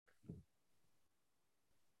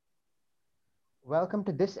Welcome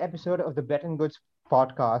to this episode of the Bet and Goods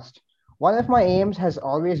podcast. One of my aims has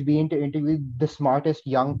always been to interview the smartest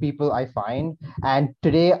young people I find, and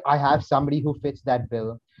today I have somebody who fits that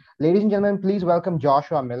bill. Ladies and gentlemen, please welcome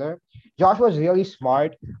Joshua Miller. Joshua is really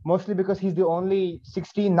smart, mostly because he's the only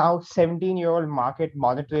 16, now 17-year-old market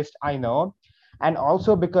monetarist I know, and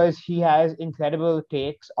also because he has incredible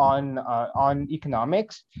takes on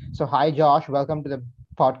economics. So, hi, Josh. Welcome to the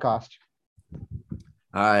podcast.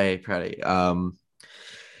 Hi, Patty.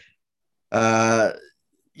 Uh,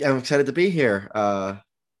 yeah, I'm excited to be here.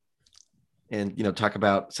 And talk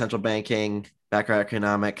about central banking,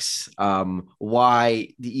 macroeconomics, why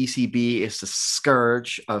the ECB is the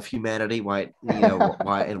scourge of humanity, why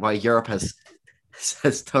Europe has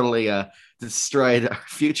totally destroyed our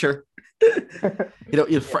future.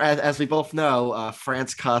 As we both know,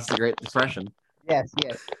 France caused the Great Depression. Yes,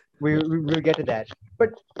 yes. We'll get to that.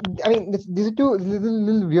 But I mean, these are two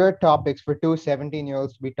little weird topics for two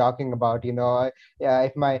 17-year-olds to be talking about. Yeah,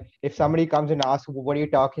 if somebody comes and asks, what are you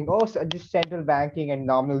talking? Oh, so just central banking and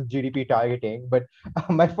nominal GDP targeting. But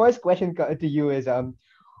my first question to you is,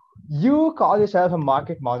 you call yourself a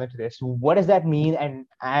market monetarist. What does that mean,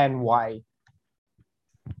 and why?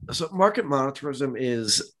 So market monetarism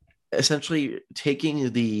is essentially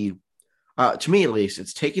taking the to me at least,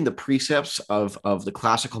 it's taking the precepts of the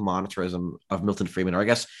classical monetarism of Milton Friedman, or I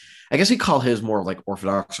guess he call his more like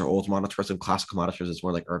orthodox or old monetarism. Classical monetarism is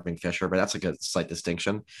more like Irving Fisher, but that's like a slight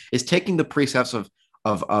distinction. Is taking the precepts of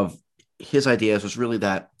his ideas was really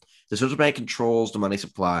that the central bank controls the money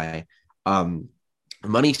supply. Um,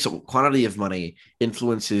 money, so quantity of money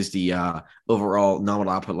influences the overall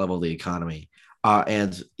nominal output level of the economy.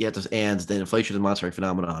 And the inflation and monetary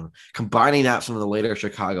phenomenon, combining that with some of the later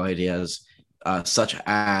Chicago ideas, such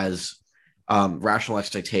as rational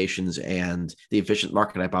expectations and the efficient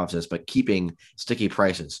market hypothesis, but keeping sticky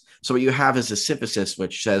prices. So what you have is a synthesis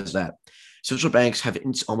which says that central banks have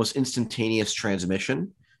almost instantaneous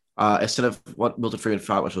transmission instead of what Milton Friedman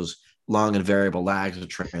thought, which was long and variable lags of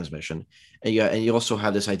transmission. And you also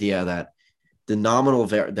have this idea that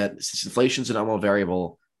that inflation is a nominal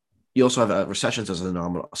variable. You also have recessions as a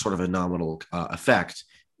nominal effect.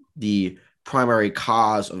 The primary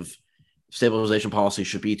cause of stabilization policy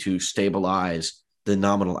should be to stabilize the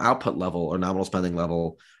nominal output level or nominal spending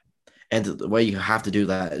level. And the way you have to do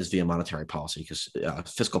that is via monetary policy, because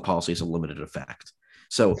fiscal policy is a limited effect.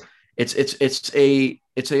 So it's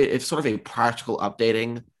sort of a practical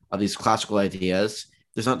updating of these classical ideas.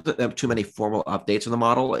 There's not too many formal updates in the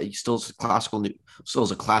model. It still is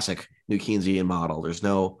a classic New Keynesian model. There's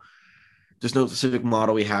no specific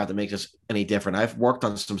model we have that makes us any different. I've worked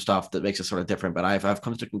on some stuff that makes us sort of different, but I've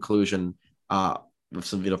come to a conclusion with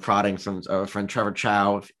some prodding from our friend Trevor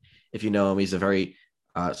Chow. If you know him, he's he's an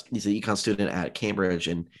econ student at Cambridge,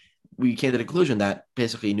 and we came to the conclusion that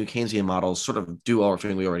basically New Keynesian models sort of do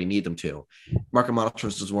everything we already need them to. Market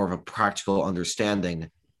monetarism is more of a practical understanding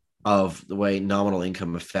of the way nominal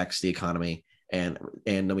income affects the economy, and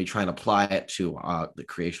then we try and apply it to the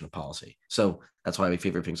creation of policy. So that's why we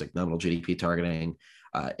favor things like nominal GDP targeting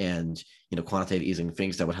and quantitative easing,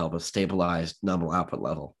 things that would help us stabilize nominal output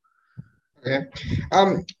level. Okay.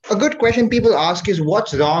 A good question people ask is,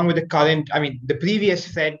 what's wrong with the current, the previous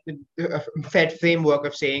Fed framework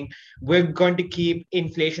of saying we're going to keep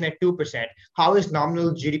inflation at 2%. How is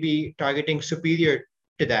nominal GDP targeting superior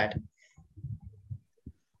to that?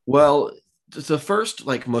 Well, the first,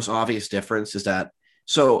 like, most obvious difference is that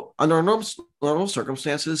under normal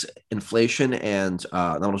circumstances, inflation and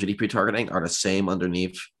nominal GDP targeting are the same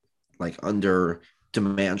underneath, like under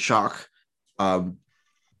demand shock. Um,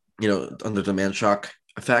 under demand shock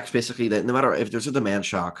effects, basically, that no matter if there's a demand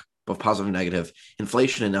shock, both positive and negative,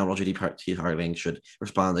 inflation and nominal GDP targeting should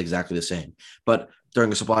respond exactly the same. But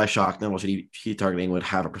during a supply shock, nominal GDP targeting would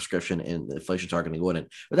have a prescription and inflation targeting wouldn't.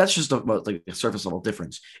 But that's just about like a surface level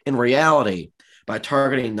difference. In reality, by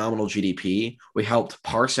targeting nominal GDP, we helped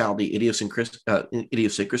parse out the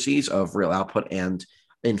idiosyncrasies of real output and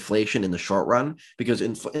inflation in the short run, because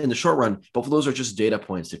in the short run, both of those are just data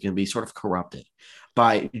points that can be sort of corrupted.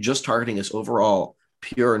 By just targeting this overall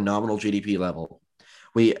pure nominal GDP level,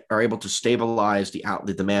 we are able to stabilize the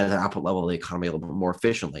demand and output level of the economy a little bit more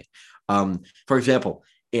efficiently. For example,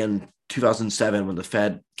 in 2007, when the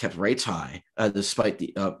Fed kept rates high, despite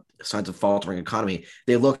the signs of faltering economy,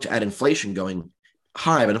 they looked at inflation going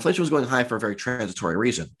high, but inflation was going high for a very transitory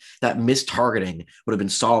reason. That mistargeting would have been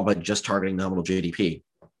solved by just targeting nominal GDP.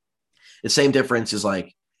 The same difference is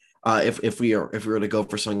like if we were to go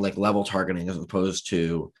for something like level targeting as opposed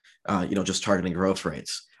to just targeting growth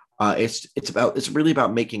rates. It's really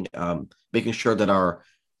about making sure that our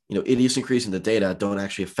idiosyncrasies in the data don't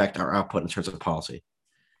actually affect our output in terms of policy.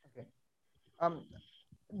 Okay. Um,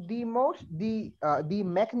 the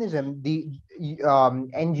mechanism NGDP,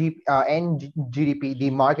 the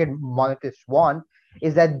market monetarists want,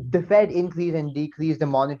 is that the Fed increase and decrease the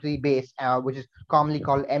monetary base, which is commonly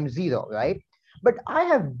called M0, right? But I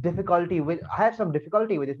have some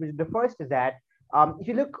difficulty with this. Which the first is that if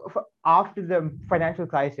you look after the financial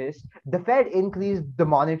crisis, the Fed increased the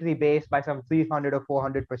monetary base by some 300 or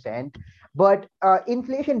 400%, but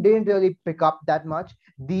inflation didn't really pick up that much.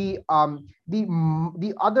 The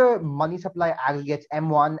other money supply aggregates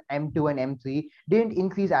M1, M2, and M3 didn't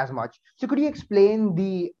increase as much. So could you explain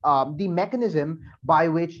the mechanism by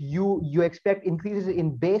which you expect increases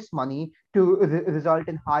in base money to result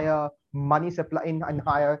in higher money supply in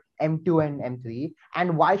higher M2 and M3,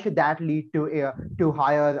 and why should that lead to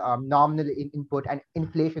higher nominal input and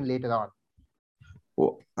inflation later on?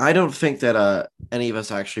 Well, I don't think that any of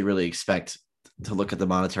us actually really expect to look at the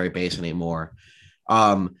monetary base anymore.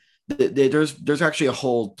 Um, there's actually a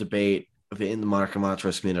whole debate in the market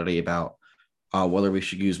monetarist community about whether we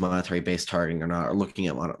should use monetary base targeting or not, or look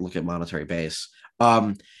at monetary base.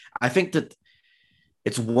 I think that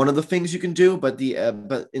it's one of the things you can do, but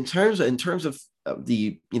in terms of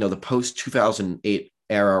the the post 2008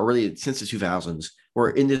 era, or really since the 2000s, we're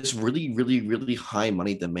in this really really really high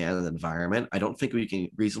money demand environment. I don't think we can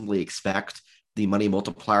reasonably expect the money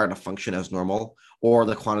multiplier to function as normal or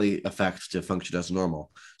the quantity effect to function as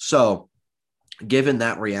normal. So, given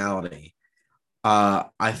that reality,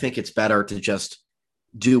 I think it's better to just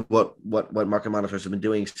do what market monitors have been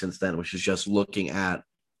doing since then, which is just looking at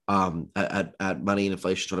money and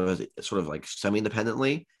inflation sort of like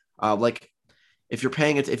semi-independently. Like if you're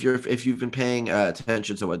paying it, if you've been paying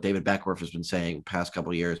attention to what David Beckworth has been saying past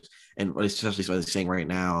couple of years, and especially what he's saying right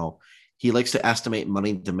now, he likes to estimate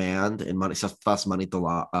money demand and money thus money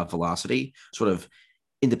velocity sort of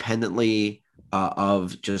independently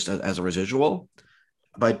of just as a residual.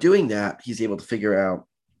 By doing that, he's able to figure out,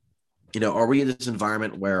 are we in this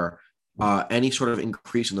environment where any sort of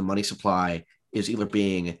increase in the money supply is either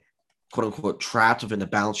being quote unquote trapped within the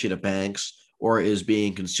balance sheet of banks or is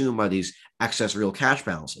being consumed by these excess real cash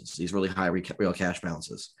balances, these really high real cash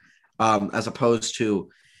balances, as opposed to,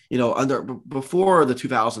 under before the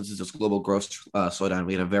 2000s, this global growth slowdown,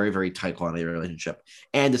 we had a very, very tight quantity relationship.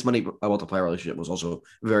 And this money multiplier relationship was also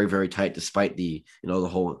very, very tight, despite the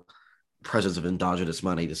whole presence of endogenous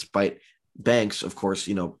money, despite banks, of course,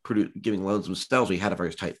 giving loans themselves. We had a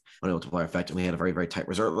very tight money multiplier effect, and we had a very, very tight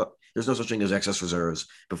reserve. There's no such thing as excess reserves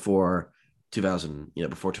before 2000,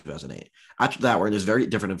 before 2008. After that, we're in this very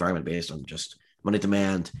different environment based on just money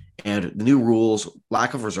demand and the new rules,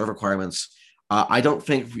 lack of reserve requirements. I don't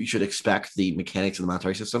think we should expect the mechanics of the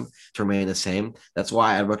monetary system to remain the same. That's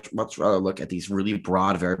why I'd much rather look at these really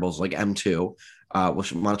broad variables like M2,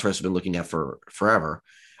 which monetarists have been looking at for forever,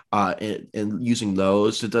 and using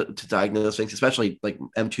those to diagnose things, especially like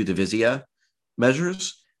M2 divisia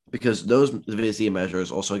measures, because those divisia measures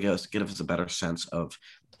also give us a better sense of,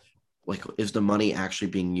 like, is the money actually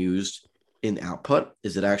being used in output?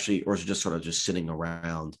 Is it actually, or is it just sort of just sitting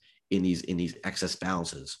around in these excess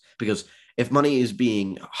balances? Because if money is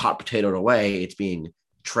being hot potatoed away, it's being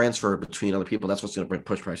transferred between other people. That's what's going to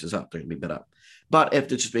push prices up. They're going to be bid up. But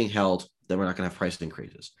if it's just being held, then we're not going to have price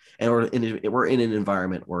increases. And we're in an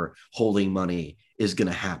environment where holding money is going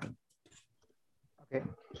to happen. Okay.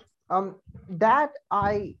 That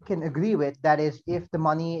I can agree with. That is, if the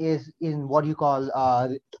money is in what you call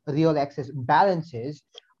real excess balances.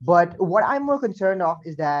 But what I'm more concerned of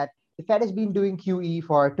is that the Fed has been doing QE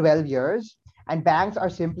for 12 years, and banks are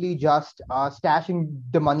simply just stashing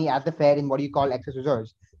the money at the Fed in what you call excess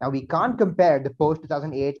reserves. Now, we can't compare the post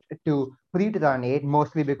 2008 to pre 2008,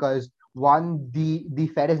 mostly because one, the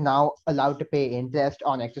Fed is now allowed to pay interest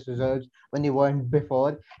on excess reserves when they weren't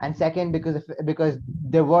before, and second, because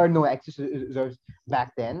there were no excess reserves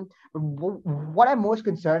back then. What I'm most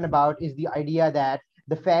concerned about is the idea that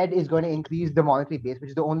the Fed is going to increase the monetary base, which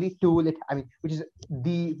is the only tool which is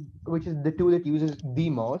the tool it uses the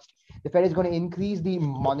most. The Fed is going to increase the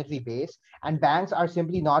monetary base, and banks are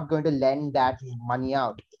simply not going to lend that money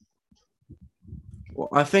out. Well,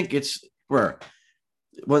 I think it's where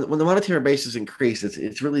when the monetary base is increased,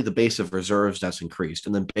 it's really the base of reserves that's increased,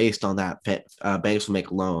 and then based on that, banks will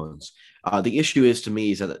make loans. The issue is, to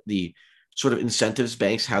me, is that the sort of incentives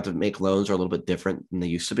banks have to make loans are a little bit different than they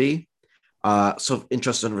used to be. So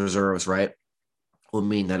interest and reserves, right, will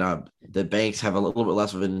mean that the banks have a little bit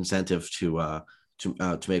less of an incentive to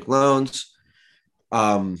make loans.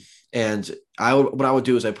 And what I would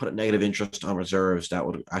do is I put a negative interest on reserves.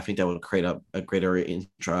 I think that would create a greater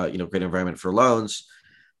greater environment for loans.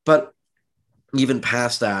 But even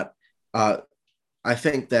past that, uh, I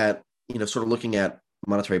think that sort of looking at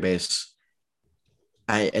monetary base,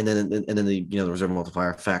 and then the reserve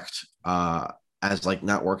multiplier effect as like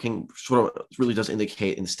not working sort of really does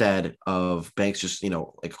indicate instead of banks just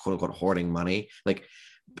like quote unquote hoarding money. Like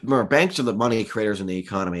remember, banks are the money creators in the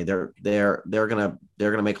economy. They're gonna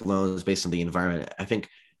make loans based on the environment. I think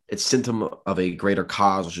it's symptom of a greater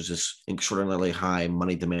cause, which is this extraordinarily high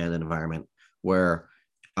money demand environment where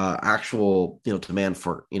actual demand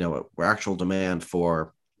for where actual demand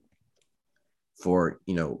for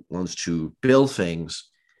loans to build things,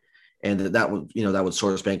 and that would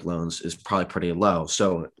source bank loans is probably pretty low.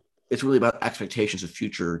 So it's really about expectations of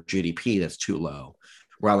future GDP that's too low,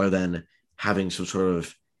 rather than having some sort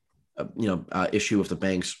of issue with the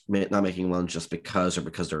banks not making loans just because or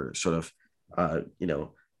because they're sort of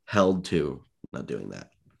held to not doing that.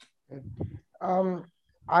 Um,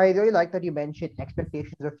 I really like that you mentioned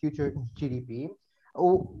expectations of future GDP.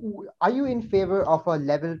 Are you in favor of a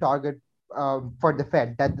level target for the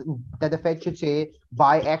Fed that the Fed should say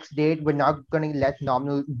by X date we're not going to let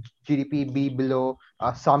nominal GDP be below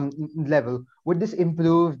some level? Would this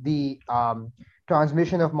improve the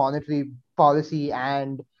transmission of monetary policy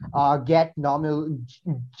and get nominal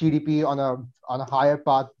GDP on a higher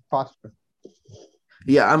path faster?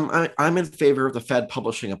 Yeah, I'm in favor of the Fed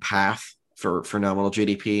publishing a path for nominal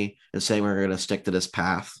GDP and saying we're going to stick to this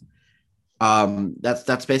path.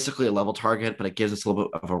 That's basically a level target, but it gives us a little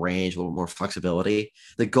bit of a range, a little more flexibility.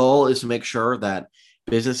 The goal is to make sure that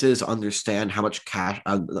businesses understand how much cash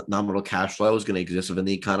nominal cash flow is going to exist within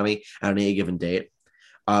the economy at any given date.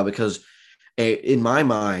 Because in my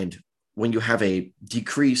mind, when you have a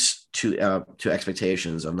decrease to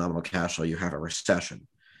expectations of nominal cash flow, you have a recession.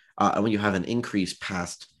 And when you have an increase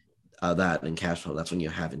past that in cash flow, that's when you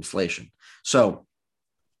have inflation. So,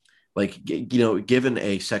 like, given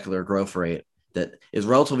a secular growth rate that is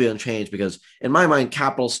relatively unchanged, because in my mind,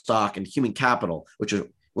 capital stock and human capital, which is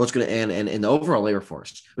what's going to and the overall labor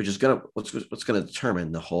force, which is what's going to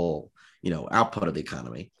determine the whole output of the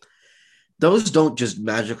economy, those don't just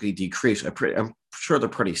magically decrease. I'm sure they're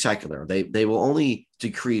pretty secular. They will only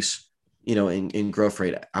decrease, in growth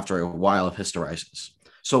rate after a while of hysteresis.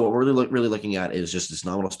 So what we're really looking at is just this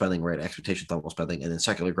nominal spending rate, expectation nominal spending, and then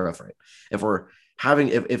secular growth rate.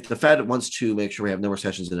 If the Fed wants to make sure we have no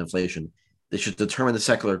recessions and inflation, they should determine the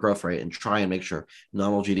secular growth rate and try and make sure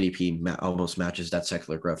nominal GDP almost matches that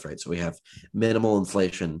secular growth rate. So we have minimal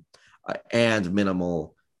inflation and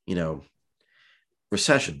minimal,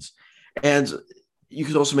 recessions. And you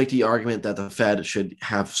could also make the argument that the Fed should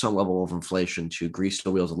have some level of inflation to grease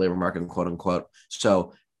the wheels of the labor market, quote unquote.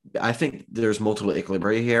 So I think there's multiple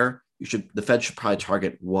equilibria here. The Fed should probably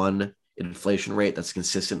target one inflation rate that's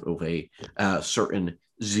consistent with a certain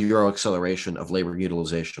zero acceleration of labor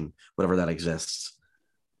utilization, whatever that exists.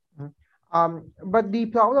 But the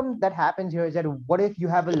problem that happens here is that what if you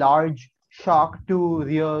have a large shock to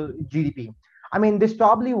real GDP? I mean, this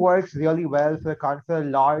probably works really well for a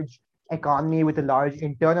large economy with a large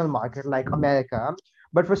internal market like America.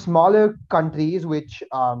 But for smaller countries, which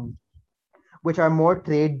are more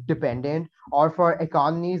trade dependent, or for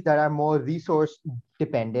economies that are more resource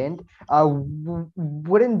dependent,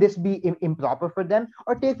 wouldn't this be improper for them?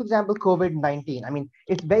 Or take, for example, COVID-19. I mean,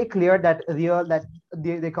 it's very clear that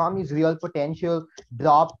the economy's real potential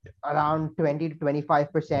dropped around 20 to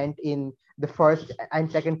 25% in the first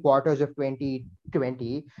and second quarters of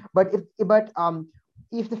 2020. But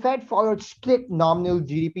if the Fed followed strict nominal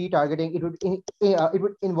GDP targeting, it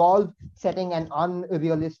would involve setting an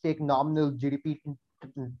unrealistic nominal GDP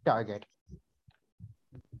target.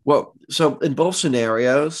 Well, so in both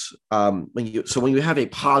scenarios, when you have a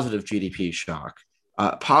positive GDP shock,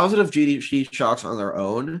 positive GDP shocks on their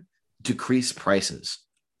own decrease prices.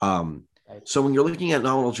 Right. So when you're looking at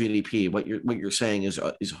nominal GDP, what you're saying is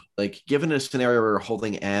like, given a scenario where we're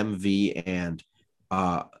holding M and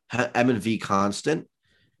V constant.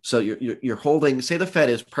 So you're holding, say the Fed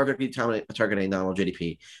is perfectly targeting nominal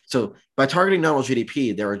GDP. So by targeting nominal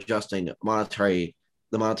GDP, they're adjusting the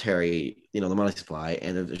money supply,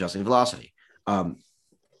 and they're adjusting velocity. And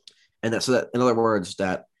that, so that, in other words,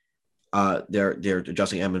 that they're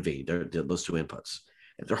adjusting M and V, they're those two inputs.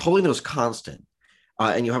 If they're holding those constant,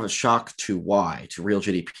 and you have a shock to Y, to real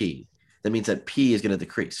GDP, that means that P is going to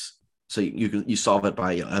decrease. So you solve it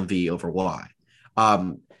by MV over Y.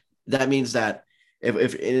 That means that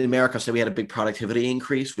if in America, say we had a big productivity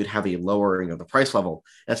increase, we'd have a lowering of the price level.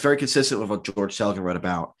 That's very consistent with what George Selgin wrote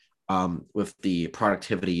about with the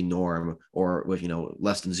productivity norm, or with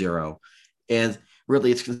less than zero. And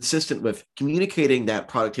really, it's consistent with communicating that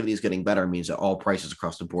productivity is getting better means that all prices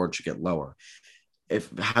across the board should get lower. if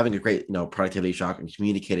having a great productivity shock and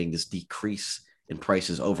communicating this decrease in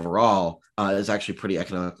prices overall is actually pretty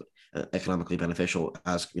economically beneficial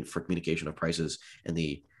as for communication of prices and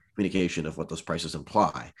the communication of what those prices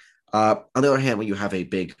imply. On the other hand, when you have a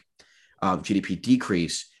big GDP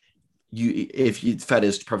decrease, if you Fed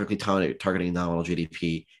is perfectly targeting nominal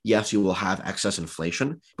GDP, yes, you will have excess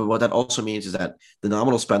inflation. But what that also means is that the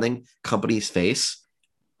nominal spending companies face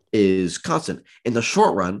is constant. In the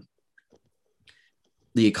short run,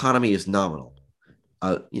 the economy is nominal.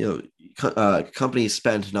 Companies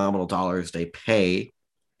spend nominal dollars. They pay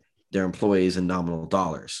their employees in nominal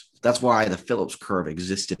dollars. That's why the Phillips curve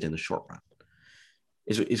existed in the short run.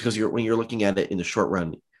 Is because when you're looking at it in the short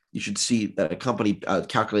run, you should see that a company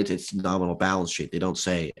calculates its nominal balance sheet. They don't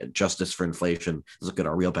say justice for inflation. Let's look at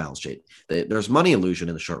our real balance sheet. There's money illusion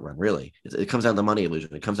in the short run, really. It comes down to money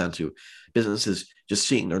illusion. It comes down to businesses just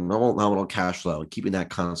seeing their normal nominal cash flow and keeping that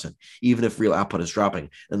constant, even if real output is dropping.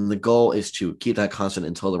 And the goal is to keep that constant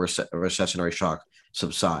until the recessionary shock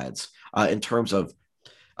subsides. In terms of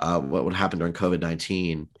what would happen during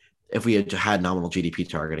COVID-19, if we had nominal GDP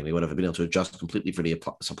targeting, we would have been able to adjust completely for the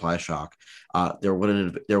supply shock. There would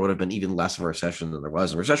have been even less of a recession than there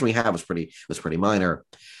was. The recession we had was pretty minor.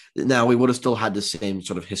 Now we would have still had the same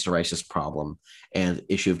sort of hysteresis problem and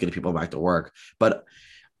issue of getting people back to work. But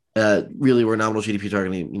really, where nominal GDP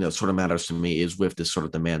targeting sort of matters to me is with this sort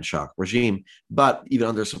of demand shock regime. But even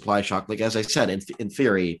under supply shock, like as I said, in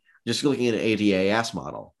theory, just looking at an ADAS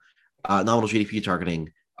model, nominal GDP targeting,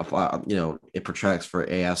 it protects for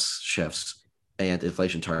AS shifts, and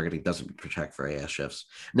inflation targeting doesn't protect for AS shifts.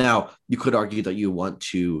 Now, you could argue that you want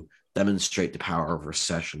to demonstrate the power of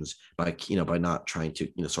recessions by not trying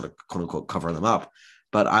to sort of quote unquote cover them up.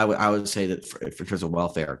 But I would say that for terms of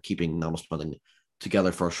welfare, keeping nominal spending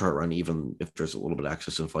together for a short run, even if there's a little bit of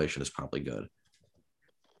excess inflation, is probably good.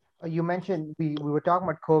 You mentioned we were talking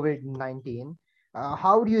about COVID-19.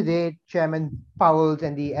 How do you rate Chairman Powell's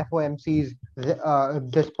and the FOMC's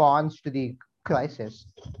response to the crisis?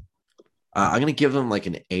 I'm going to give them like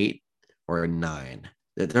an 8 or a 9.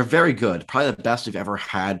 They're very good. Probably the best we've ever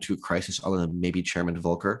had to a crisis, other than maybe Chairman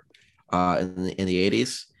Volcker in the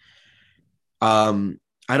 80s.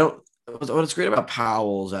 I don't. What's great about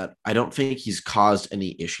Powell is that I don't think he's caused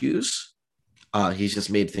any issues. He's just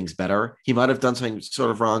made things better. He might have done something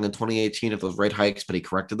sort of wrong in 2018 of those rate hikes, but he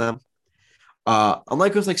corrected them.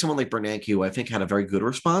 Unlike with someone like Bernanke, who I think had a very good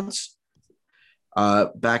response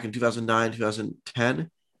back in 2009,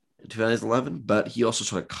 2010, 2011, but he also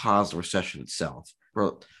sort of caused the recession itself.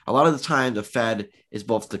 A lot of the time, the Fed is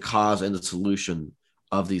both the cause and the solution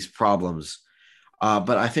of these problems.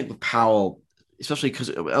 But I think with Powell, especially because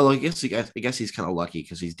I guess he's kind of lucky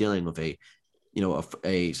because he's dealing with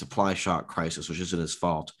a supply shock crisis, which isn't his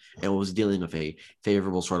fault, and was dealing with a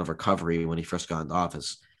favorable sort of recovery when he first got into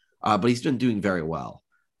office. But he's been doing very well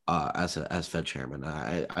as Fed chairman.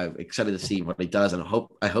 I'm excited to see what he does, and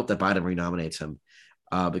I hope that Biden renominates him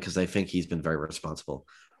because I think he's been very responsible.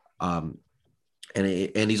 And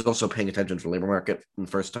he's also paying attention to the labor market for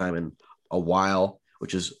the first time in a while,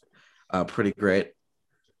 which is pretty great.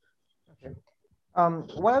 Okay.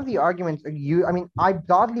 One of the arguments I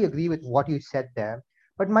broadly agree with what you said there,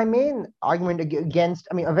 but my main argument against,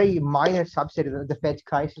 a very minor subset of the Fed's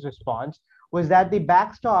crisis response was that they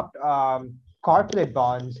backstopped corporate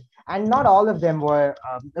bonds, and not all of them were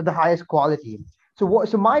the highest quality.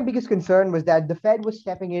 So my biggest concern was that the Fed was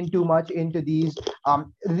stepping in too much into these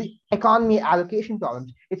the economy allocation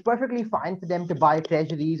problems. It's perfectly fine for them to buy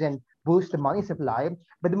treasuries and boost the money supply,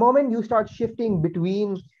 but the moment you start shifting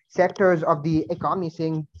between sectors of the economy,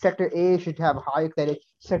 saying sector A should have higher credit,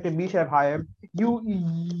 sector B should have higher,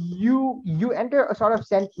 you enter a sort of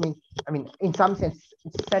in some sense,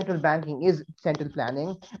 central banking is central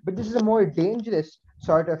planning, but this is a more dangerous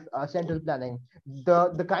sort of central planning,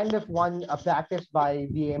 the kind of one practiced by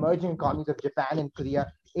the emerging economies of Japan and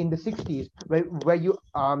Korea in the 60s, where you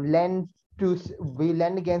we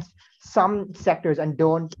lend against some sectors and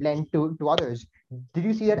don't lend to others. Did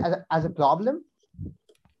you see that as a problem?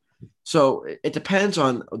 So it depends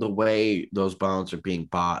on the way those bonds are being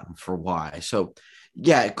bought and for why. So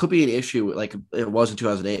yeah, it could be an issue like it was in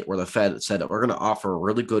 2008 where the Fed said that we're going to offer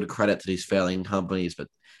really good credit to these failing companies, but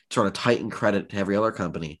sort of tighten credit to every other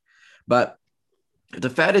company. But if the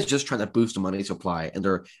Fed is just trying to boost the money supply and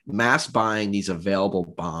they're mass buying these available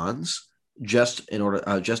bonds just in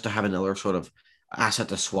order just to have another sort of asset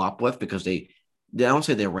to swap with because they don't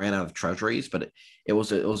say they ran out of treasuries, but it was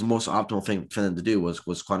the most optimal thing for them to do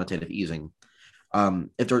was quantitative easing.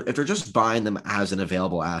 If they're just buying them as an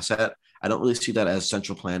available asset, I don't really see that as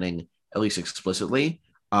central planning, at least explicitly.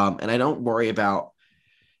 And I don't worry about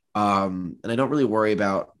And I don't really worry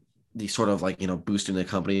about the sort of like, boosting the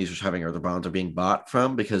companies which having or the bonds are being bought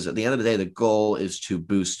from, because at the end of the day, the goal is to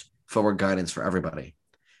boost forward guidance for everybody.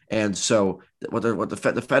 And so what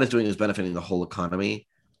the Fed is doing is benefiting the whole economy.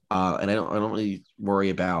 And I don't really worry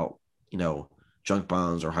about, you know, junk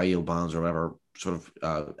bonds or high yield bonds or whatever sort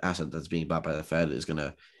of asset that's being bought by the Fed is going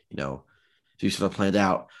to, you know, be sort of planned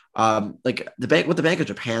out. Like what the Bank of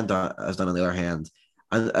Japan has done on the other hand,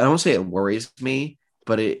 I don't say it worries me,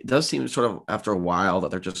 but it does seem sort of after a while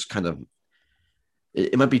that they're just kind of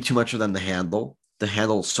it might be too much for them to handle.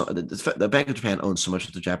 The Bank of Japan owns so much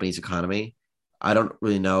of the Japanese economy. I don't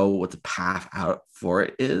really know what the path out for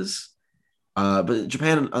it is. But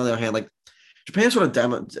Japan, on the other hand, like Japan sort of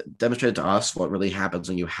demonstrated to us what really happens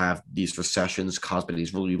when you have these recessions caused by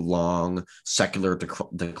these really long secular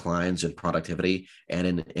declines in productivity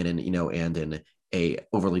and in a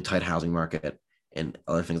overly tight housing market and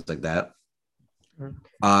other things like that. Mhm.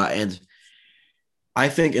 And I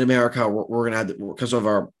think in America, we're going to have, because of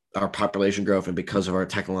our population growth and because of our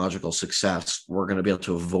technological success, we're going to be able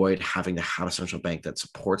to avoid having to have a central bank that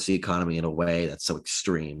supports the economy in a way that's so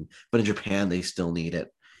extreme. But in Japan, they still need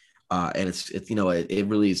it. And it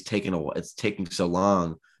really is it's taking so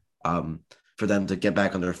long um, for them to get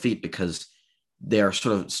back on their feet, because they are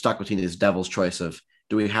sort of stuck between this devil's choice of,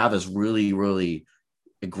 do we have this really, really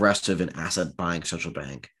aggressive and asset buying central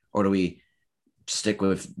bank, or do we stick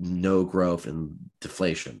with no growth and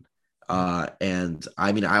deflation? And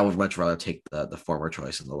I mean, I would much rather take the former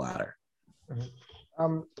choice than the latter. Mhm.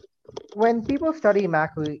 Um, when people study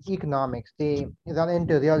macroeconomics, they run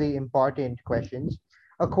into really important questions.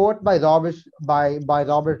 A quote by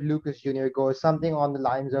Robert Lucas Jr. goes something on the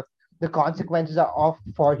lines of, the consequences of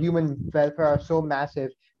for human welfare are so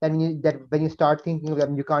massive that when you start thinking of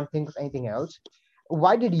them, you can't think of anything else.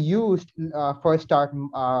 Why did you first start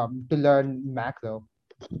to learn macro?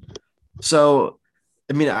 So,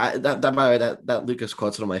 I mean, that Lucas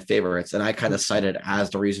quote's one of my favorites, and I kind of cite it as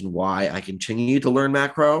the reason why I continue to learn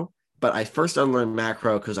macro. But I first started learning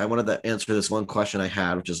macro because I wanted to answer this one question I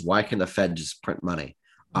had, which is, why can the Fed just print money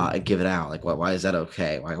and give it out? Like, why is that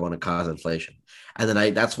okay? Why want to cause inflation? And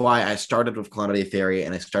then that's why I started with quantity theory,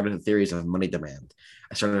 and I started with theories of money demand.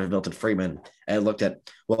 I started with Milton Friedman, and I looked at,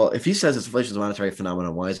 well, if he says inflation is a monetary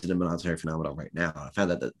phenomenon, why is it a monetary phenomenon right now? I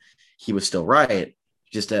found that he was still right,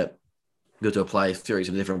 just that go to apply theories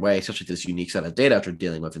in a different way, especially this unique set of data after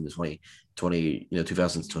dealing with in the 2020,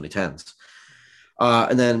 2000s, 2010s.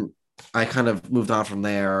 And then I kind of moved on from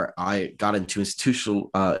there. I got into institutional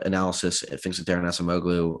analysis at things like Darren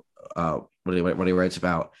Acemoglu, what he writes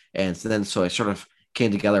about. And then so I sort of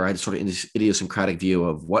came together. I had sort of idiosyncratic view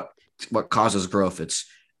of what causes growth. It's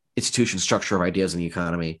institution structure of ideas in the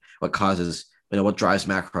economy. What causes, what drives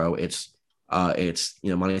macro. It's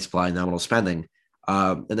money supply, nominal spending.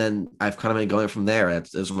 And then I've kind of been going from there.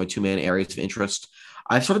 Those are my two main areas of interest.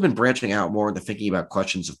 I've sort of been branching out more into thinking about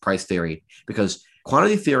questions of price theory, because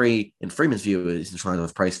quantity theory in Freeman's view is entwined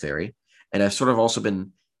with price theory. And I've sort of also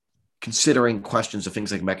been considering questions of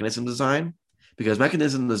things like mechanism design, because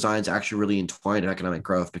mechanism design is actually really entwined in economic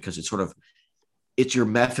growth, because it's your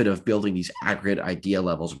method of building these aggregate idea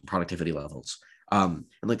levels and productivity levels. And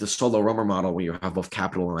like the Solow Romer model, where you have both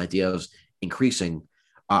capital and ideas increasing,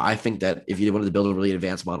 I think that if you wanted to build a really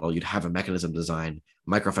advanced model, you'd have a mechanism design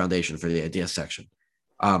micro foundation for the idea section.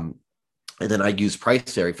 Um, and then I use price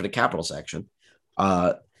theory for the capital section.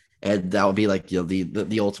 Uh, and that would be like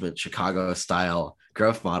the ultimate Chicago style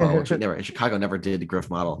growth model, which Chicago never did the growth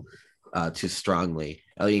model too strongly.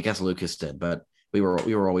 I guess Lucas did, but we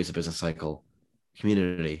were always a business cycle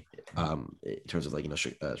community in terms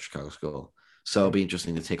of Chicago school. So it'd be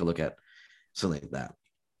interesting to take a look at something like that.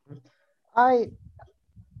 I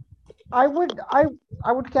I would I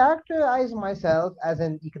I would characterize myself as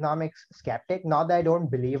an economics skeptic. Not that I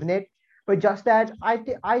don't believe in it, but just that I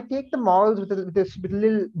take the morals with a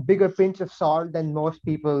little bigger pinch of salt than most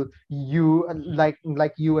people like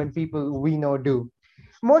you and people we know do.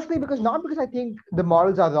 Mostly because, not because I think the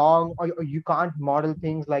models are wrong, or you can't model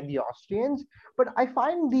things like the Austrians, but I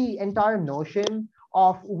find the entire notion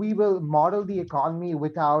of we will model the economy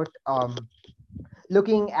without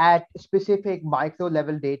looking at specific micro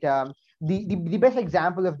level data. The best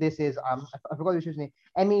example of this is I forgot his name,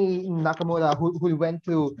 Emi Nakamura, who went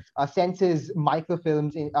through census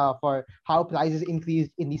microfilms for how prices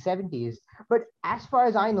increased in the 70s. But as far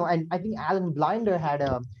as I know, and I think Alan Blinder had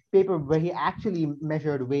a paper where he actually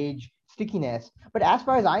measured wage stickiness. But as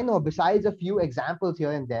far as I know, besides a few examples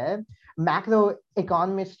here and there, macro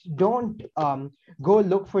economists go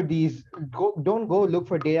look for these don't go look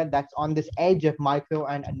for data that's on this edge of micro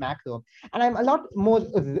and macro. And I'm a lot more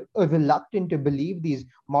reluctant to believe these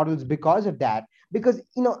models because of that. Because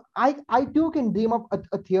I too can dream up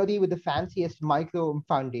a theory with the fanciest micro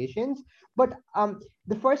foundations, but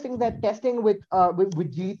the first thing that testing with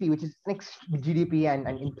GDP, which is GDP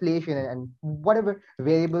and inflation and whatever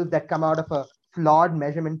variables that come out of a flawed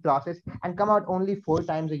measurement process and come out only 4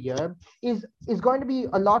 times a year, is going to be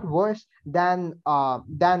a lot worse than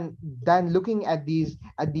looking at these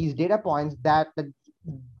data points that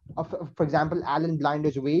for example, Alan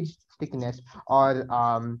Blinder's wage stickiness,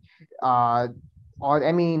 uh, or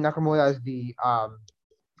Emi Nakamura's the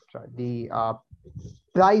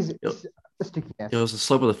price It, it stickiness. was the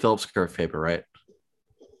slope of the Phillips curve paper, right?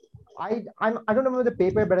 I don't remember the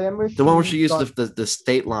paper, but I remember The one where she she used got. the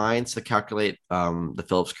state lines to calculate the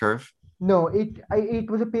Phillips curve. No, it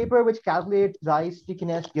was a paper which calculated price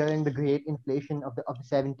stickiness during the great inflation of the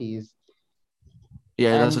 70s.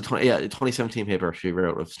 Yeah, that's a And 2017 paper she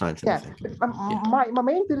wrote with Steinson, I yeah, think. but Yeah. my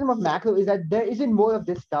main criticism of macro is that there isn't more of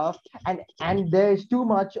this stuff, and there's too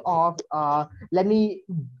much of let me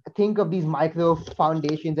think of these micro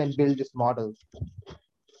foundations and build this model.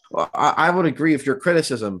 Well, I would agree with your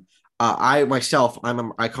criticism. I myself,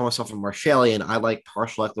 I call myself a Marshallian. I like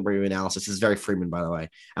partial equilibrium analysis. This is very Freeman, by the way.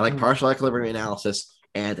 I like Hmm. partial equilibrium analysis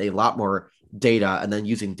and a lot more data, and then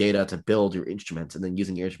using data to build your instruments, and then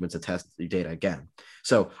using your instruments to test your data again.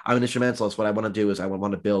 So I'm an instrumentalist. What I want to do is I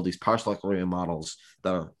want to build these partial equilibrium models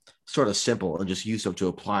that are sort of simple and just use them to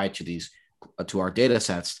apply to these to our data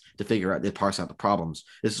sets to figure out to parse out the problems.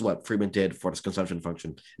 This is what Freeman did for this consumption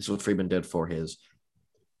function. This is what Freeman did for his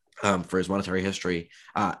monetary history.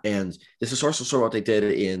 And this is also sort of what they did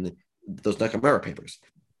in those Nakamura papers.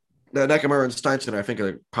 Now, Nakamura and Steinson, I think,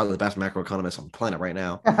 are probably the best macroeconomists on the planet right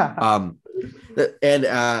now. Um, and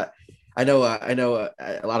I know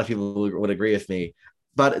a lot of people would agree with me,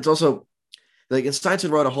 but it's also like Steinson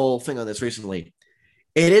wrote a whole thing on this recently.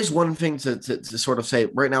 It is one thing to sort of say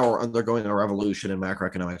right now we're undergoing a revolution in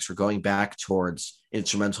macroeconomics. We're going back towards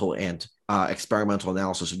instrumental and experimental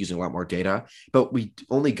analysis of using a lot more data. But we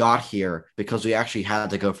only got here because we actually had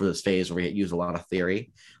to go through this phase where we used a lot of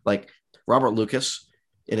theory. Like Robert Lucas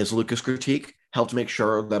in his Lucas critique helped make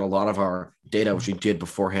sure that a lot of our data, which we did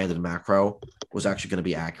beforehand in macro, was actually going to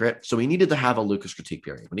be accurate. So we needed to have a Lucas critique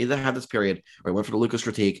period. We needed to have this period where we went for the Lucas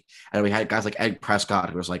critique, and we had guys like Ed Prescott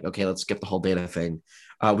who was like, okay, let's skip the whole data thing.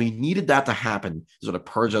 We needed that to happen to sort of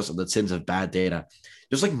purge us of the sins of bad data.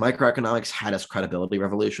 Just like microeconomics had its credibility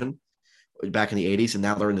revolution back in the 80s, and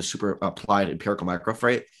now they're in the super applied empirical macro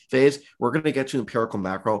phase. We're going to get to empirical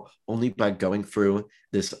macro only by going through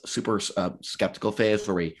this super skeptical phase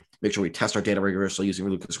where we make sure we test our data rigorously using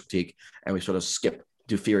Lucas critique, and we sort of skip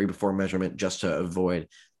do theory before measurement just to avoid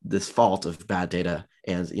this fault of bad data.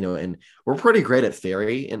 And we're pretty great at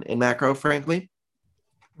theory in macro, frankly.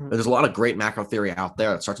 There's a lot of great macro theory out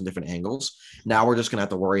there that starts on different angles. Now we're just going to have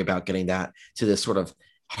to worry about getting that to this sort of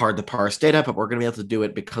hard to parse data, but we're going to be able to do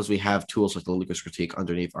it because we have tools like the Lucas critique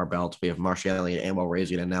underneath our belt. We have Marshallian and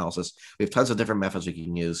Walrasian analysis. We have tons of different methods we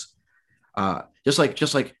can use. Just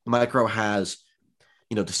like micro has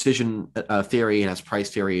decision theory, it has price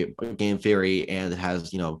theory, game theory, and it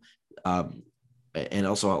has and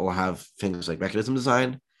also it will have things like mechanism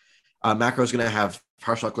design. Macro is going to have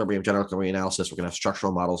partial equilibrium, general equilibrium analysis. We're going to have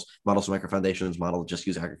structural models, models of micro foundations, model just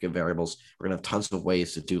use aggregate variables. We're going to have tons of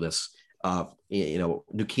ways to do this.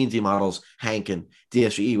 New Keynesian models, Hank and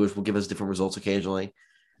DSGE, which will give us different results occasionally.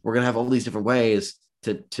 We're going to have all these different ways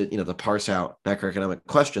to parse out macroeconomic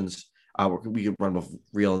questions. We can run with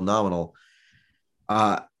real and nominal.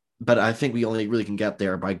 But I think we only really can get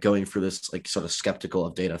there by going through this like sort of skeptical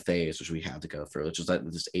of data phase, which we have to go through, which is like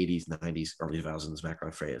this 80s, 90s, early 2000s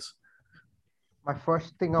macro phase. My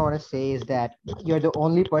first thing I want to say is that you're the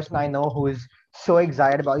only person I know who is so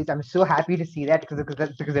excited about this. I'm so happy to see that because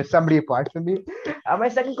there's somebody apart from me. My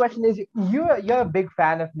second question is you're a big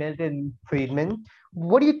fan of Milton Friedman.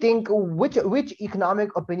 What do you think? Which economic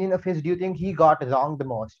opinion of his do you think he got wrong the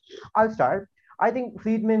most? I'll start. I think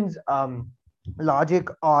Friedman's logic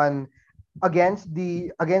on against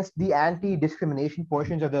the anti-discrimination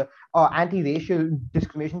portions of the anti-racial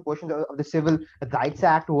discrimination portions of the Civil Rights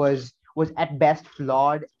Act was at best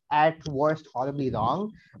flawed, at worst horribly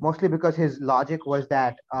wrong. Mostly because his logic was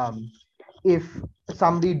that if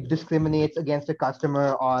somebody discriminates against a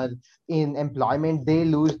customer or in employment, they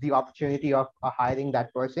lose the opportunity of hiring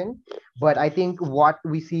that person. But I think what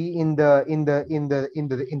we see in the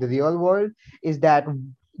real world is that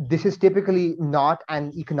this is typically not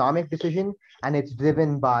an economic decision, and it's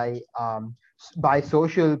driven by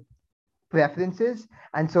social preferences.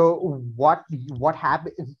 And so what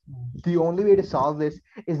happens, the only way to solve this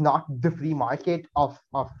is not the free market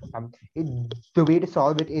the way to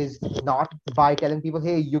solve it is not by telling people,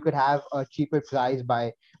 hey, you could have a cheaper price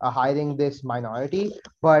by hiring this minority,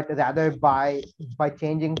 but rather by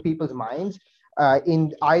changing people's minds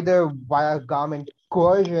in either via government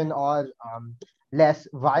coercion or less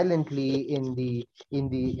violently in the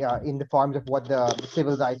forms of what the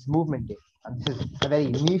civil rights movement did. And this is a very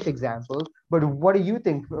niche example, but what do you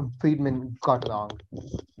think Friedman got wrong?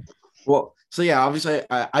 Well, so yeah, obviously,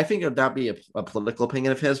 I think that'd be a political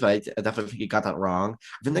opinion of his, but I definitely think he got that wrong.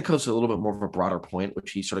 I think that goes to a little bit more of a broader point,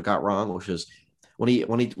 which he sort of got wrong, which is when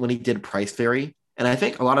he did price theory, and I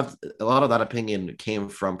think a lot of that opinion came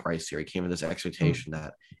from price theory, came from this Mm, expectation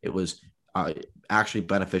that it was uh, actually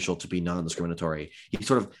beneficial to be non-discriminatory. He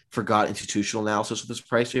sort of forgot institutional analysis with this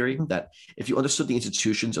price theory. mhm. That if you understood the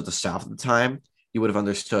institutions of the South at the time, you would have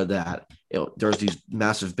understood that there's these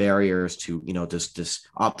massive barriers to this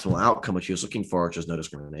optimal outcome which he was looking for, which is no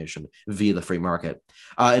discrimination via the free market.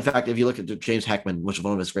 In fact, if you look at James Heckman, which is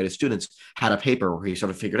one of his greatest students, had a paper where he sort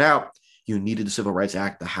of figured out you needed the Civil Rights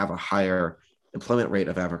Act to have a higher employment rate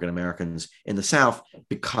of African Americans in the South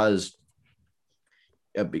because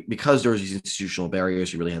there was these institutional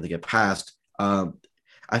barriers you really had to get past.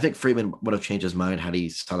 I think Friedman would have changed his mind had he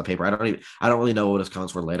saw the paper. I don't really know what his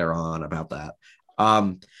comments were later on about that.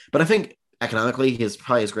 Um, but I think economically, his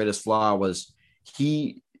greatest flaw was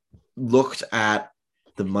he looked at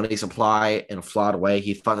the money supply in a flawed way.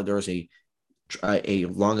 He thought that there was a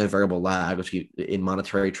long and variable lag in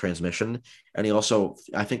monetary transmission, and he also,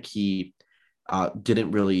 I think he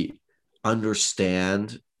didn't really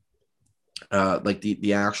understand like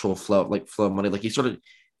the actual flow of money. Like he sort of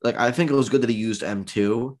like I think it was good that he used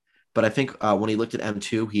M2, but I think when he looked at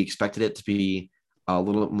M2, he expected it to be a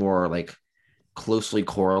little bit more like closely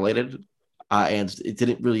correlated, and it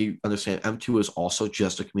didn't really understand M2 is also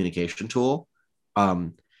just a communication tool.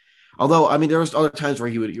 Um, Although, I mean, there was other times where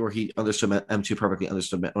he understood M2 perfectly,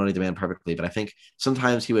 understood money demand perfectly, but I think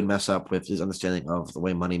sometimes he would mess up with his understanding of the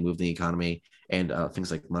way money moved in the economy and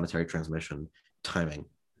things like monetary transmission timing.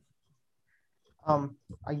 um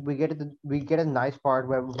we get a nice part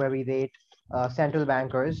where we rate central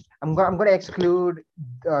bankers. I'm going to exclude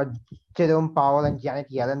uh, Jerome Powell and Janet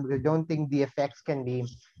Yellen because I don't think the effects can be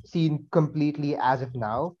seen completely as of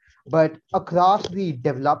now. But across the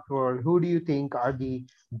developed world, who do you think are the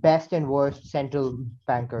best and worst central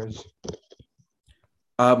bankers?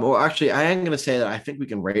 Well, actually, I am going to say that I think we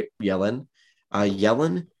can rate Yellen.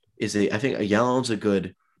 Yellen I think Yellen's a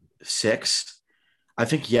good 6. I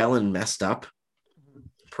think Yellen messed up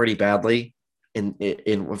pretty badly in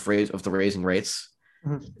with the raising rates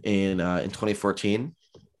Mhm, in 2014,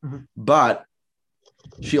 mhm, but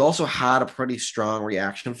she also had a pretty strong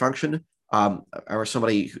reaction function. Or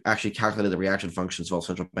somebody who actually calculated the reaction functions of all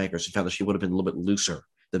central bankers and found that she would have been a little bit looser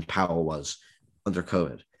than Powell was under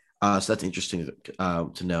COVID. So that's interesting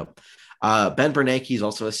to note. Ben Bernanke is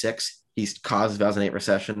also a 6. He's caused the 2008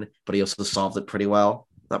 recession, but he also solved it pretty well.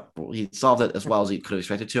 He solved it as well as he could have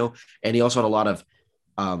expected to, and he also had a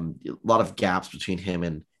lot of gaps between him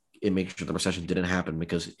and in making sure the recession didn't happen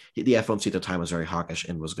because the FOMC at the time was very hawkish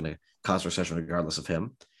and was going to cause recession regardless of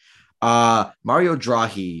him. Mario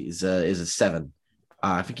Draghi is a 7.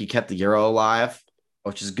 I think he kept the euro alive,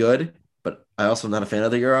 which is good, but I also am not a fan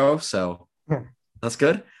of the euro, so mhm. that's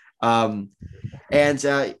good. Um, and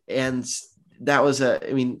that was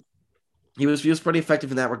I mean, he was pretty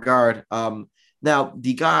effective in that regard. Now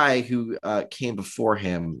the guy who came before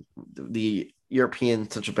him, the European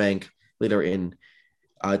Central Bank leader in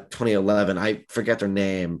 2011. I forget their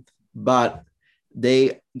name, but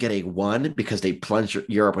they get a 1 because they plunged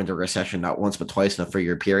Europe into recession not once but twice in a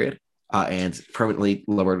 3-year period, and permanently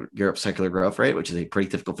lowered Europe's secular growth rate, which is a pretty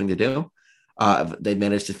difficult thing to do. They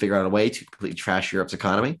managed to figure out a way to completely trash Europe's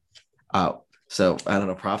economy. Uh, so I don't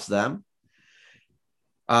know, props to them.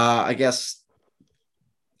 I guess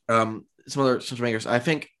some other central bankers. I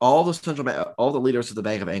think all the leaders of the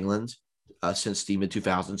Bank of England since the mid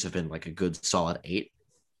 2000s have been like a good solid 8.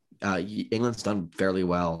 England's done fairly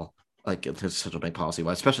well, like in terms of central bank policy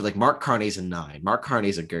wise, especially like Mark Carney's a 9. Mark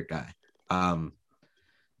Carney's a good guy. Um,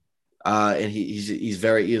 and he's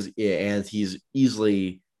very easy, and he's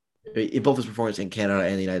easily in both his performance in Canada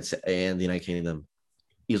and the United Kingdom,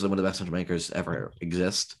 easily one of the best central bankers ever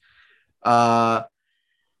exist. Uh,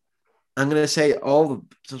 I'm gonna say all the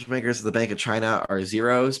central bankers of the Bank of China are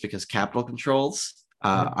zeros because capital controls.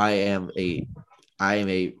 I am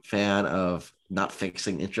a fan of not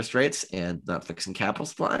fixing interest rates and not fixing capital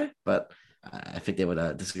supply, but I think they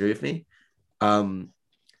would disagree with me. Um,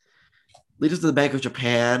 Leaders of the Bank of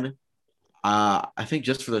Japan, I think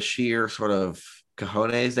just for the sheer sort of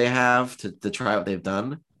cojones they have to try what they've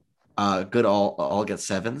done, good all get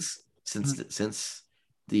sevens since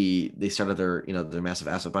they started their their massive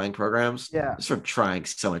asset buying programs. Yeah. Just sort of trying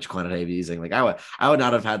so much quantitative easing. Like I would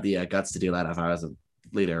not have had the guts to do that if I was a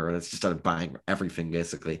leader. It's just started buying everything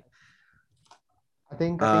basically. I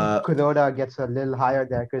think Kuroda gets a little higher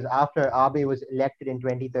there because after Abe was elected in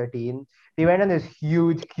 2013, they went on this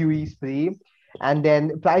huge QE spree, and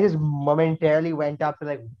then prices momentarily went up to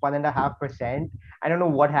like 1.5%. I don't know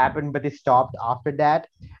what happened, but they stopped after that,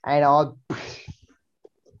 and all.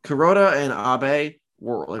 Kuroda and Abe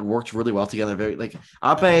worked really well together. Very like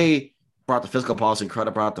Abe brought the fiscal policy, and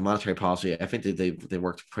Kuroda brought the monetary policy. I think they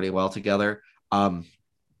worked pretty well together.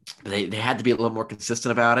 They had to be a little more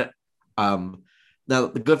consistent about it. Now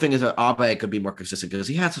the good thing is that Abe could be more consistent because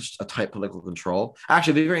he had such a tight political control.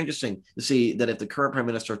 Actually, it'd be very interesting to see that if the current prime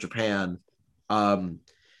minister of Japan um,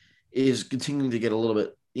 is continuing to get a little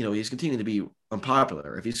bit, he's continuing to be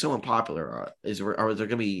unpopular. If he's so unpopular, are there going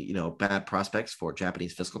to be bad prospects for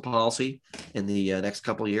Japanese fiscal policy in the next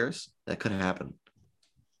couple of years? That could happen.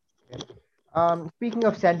 Speaking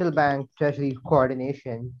of central bank treasury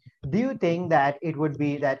coordination, do you think that it would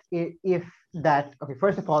be that if that okay?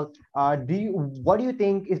 First of all, what do you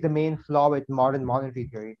think is the main flaw with modern monetary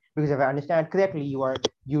theory? Because if I understand correctly,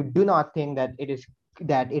 you do not think that it is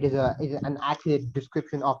an accurate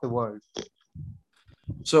description of the world.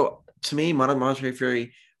 So to me, modern monetary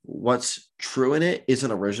theory, what's true in it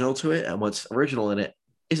isn't original to it, and what's original in it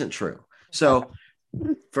isn't true. So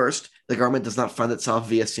first, the government does not fund itself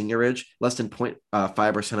via seigniorage. Less than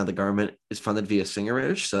 0.5% of the government is funded via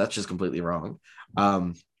seigniorage, so that's just completely wrong.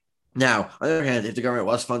 Now, on the other hand, if the government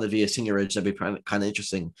was funded via seigniorage, that'd be kind of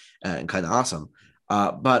interesting and kind of awesome.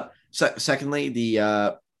 But secondly,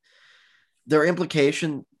 their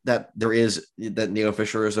implication that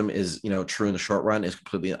neo-fisherism is true in the short run is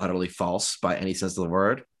completely and utterly false by any sense of the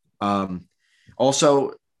word.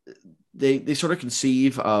 Also, they sort of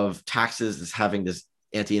conceive of taxes as having this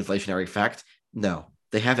anti-inflationary effect. No,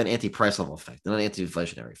 they have an anti-price level effect, not an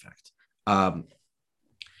anti-inflationary effect.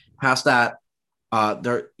 Past that,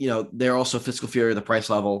 they're also fiscal theory of the price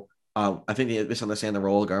level. I think they misunderstand the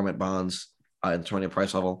role of government bonds in determining the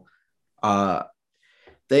price level.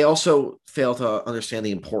 They also fail to understand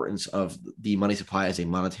the importance of the money supply as a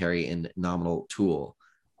monetary and nominal tool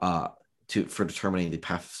for determining the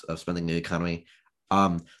path of spending in the economy.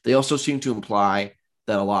 They also seem to imply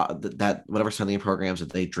that whatever spending programs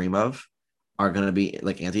that they dream of are going to be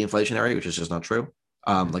like anti-inflationary, which is just not true.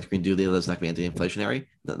 Like Green New Deal is not going to be anti-inflationary.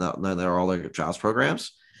 They're all their jobs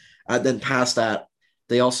programs. Then past that,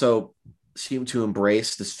 they also seem to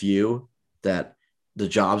embrace this view that the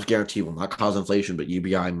jobs guarantee will not cause inflation, but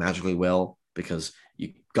UBI magically will because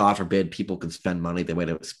God forbid people can spend money the way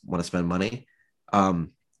they want to spend money,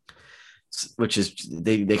 which is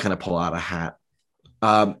they kind of pull out a hat.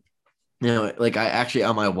 Like I actually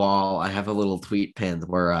on my wall, I have a little tweet pinned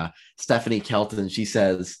where Stephanie Kelton, she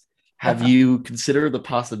says, have you considered the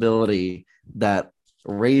possibility that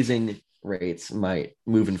raising rates might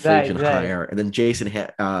move inflation higher? And then Jason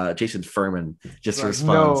Furman just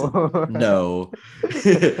responds, no.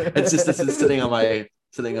 It's just sitting on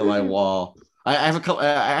my wall. I have a couple.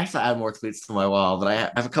 I have to add more tweets to my wall, but I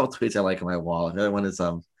have a couple tweets I like on my wall. The other one is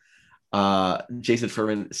Jason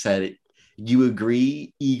Furman said, "You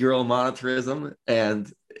agree, e-girl monetarism?"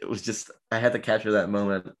 And it was just I had to capture that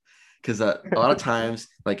moment because a lot of times,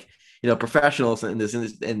 like professionals in this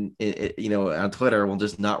and on Twitter will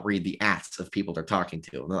just not read the ads of people they're talking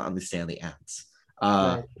to, not understand the ads.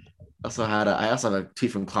 Right. I also have a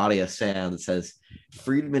tweet from Claudia Sam that says,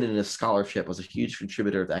 Friedman in his scholarship was a huge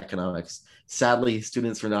contributor to economics. Sadly,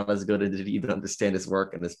 students were not as good and didn't even understand his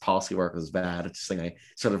work, and his policy work was bad. It's just something I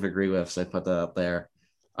sort of agree with, so I put that up there.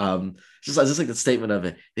 I just like the statement of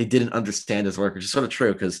it. They didn't understand his work, which is sort of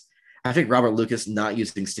true because I think Robert Lucas not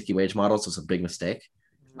using sticky wage models was a big mistake,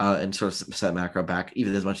 and sort of set macro back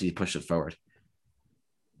even as much as he pushed it forward.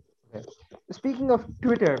 Okay. Speaking of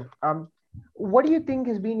Twitter, what do you think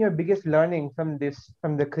has been your biggest learning from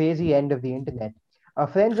the crazy end of the internet?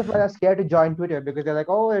 Friends of mine are scared to join Twitter because they're like,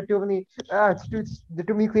 oh, there are too many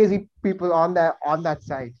crazy people on that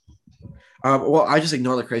site. Well, I just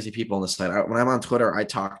ignore the crazy people on the site. When I'm on Twitter, I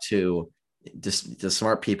talk to the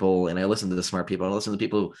smart people and I listen to the smart people and I listen to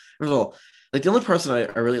people who, first of all, like the only person I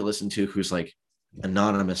really listen to who's like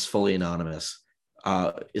anonymous, fully anonymous,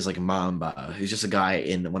 is like Mamba, who's just a guy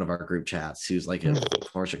in one of our group chats who's like a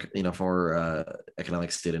former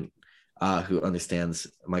economics student. who understands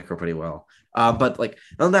micro pretty well. But like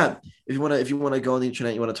on that, if you wanna go on the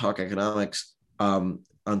internet, you want to talk economics on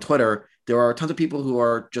Twitter, there are tons of people who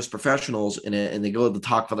are just professionals in it, and they go to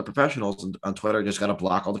talk for the professionals on Twitter. Just got to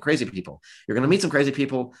block all the crazy people. You're gonna meet some crazy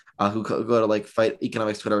people who go to like fight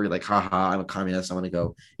economics Twitter. You're like, haha, I'm a communist. I'm gonna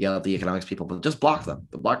go yell at the economics people, but just block them.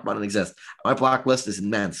 The block button exists. My block list is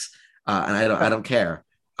immense, and I don't care.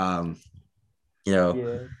 Um, you know,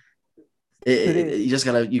 Yeah. you just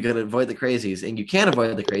you gotta avoid the crazies, and you can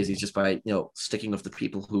avoid the crazies just by sticking with the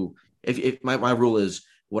people who. If my rule is,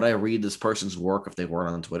 would I read this person's work if they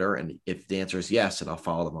weren't on Twitter, and if the answer is yes, then I'll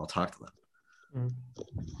follow them. I'll talk to them.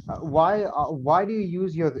 Mm. Why do you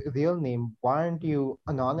use your real name? Why aren't you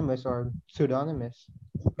anonymous or pseudonymous?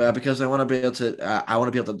 Because I want to be able to I want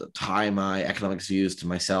to be able to tie my economics views to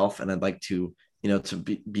myself, and I'd like to to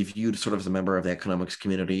be viewed sort of as a member of the economics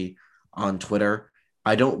community on Twitter.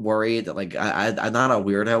 I don't worry that like I'm not a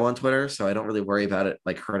weirdo on Twitter, so I don't really worry about it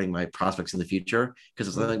like hurting my prospects in the future, because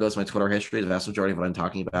if something goes to my Twitter history, the vast majority of what I'm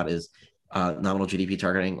talking about is nominal GDP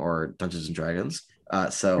targeting or Dungeons and Dragons.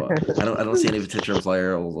 So I don't see any potential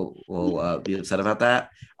employer will be upset about that.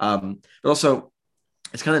 But also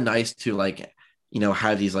it's kind of nice to like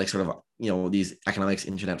have these like sort of these economics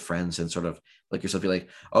internet friends, and sort of like yourself be like,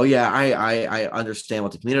 oh yeah, I understand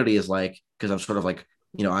what the community is like, because I'm sort of like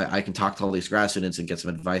I can talk to all these grad students and get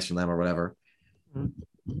some advice from them or whatever. Mm.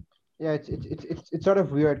 Yeah, it's sort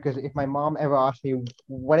of weird because if my mom ever asked me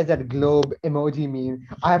what does that globe emoji mean,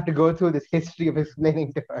 I have to go through this history of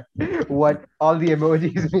explaining to her what all the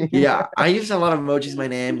emojis mean. Yeah, I used a lot of emojis in my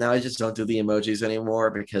name. Now I just don't do the emojis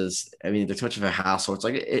anymore, because I mean they're too much of a hassle. It's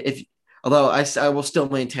like, if although I will still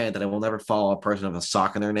maintain that I will never follow a person with a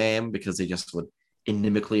sock in their name, because they just would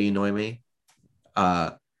inimically annoy me.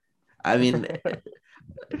 Uh, I mean,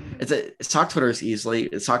 sock Twitter is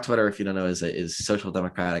easily sock Twitter, if you don't know, is social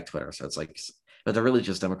democratic Twitter. So it's like, but they're really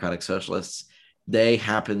just democratic socialists. They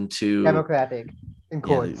happen to, Democratic, in yeah,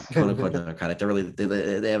 quotes. quote unquote democratic. They're really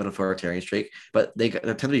they have an authoritarian streak, but they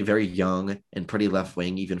tend to be very young and pretty left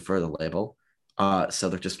wing, even for the label. So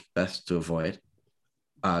they're just best to avoid.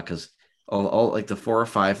 Because all like the four or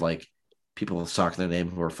five like people with socks in their name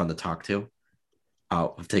who are fun to talk to,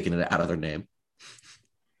 have taken it out of their name.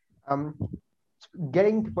 um,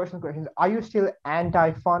 Getting to personal questions, are you still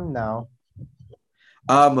anti-fun now?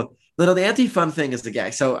 No, the anti-fun thing is the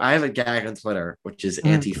gag. So I have a gag on Twitter, which is Mm.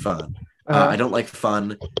 anti-fun. I Uh, don't like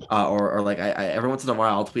fun, or like I every once in a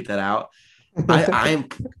while I'll tweet that out.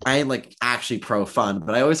 I'm like actually pro fun,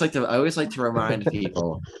 but I always like to remind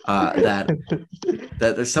people that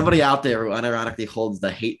there's somebody out there who unironically holds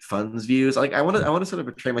the hate funds views. Like I want to sort of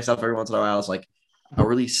portray myself every once in a while as like a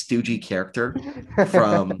really stoogey character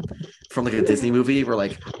from like a Disney movie, where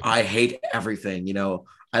like I hate everything,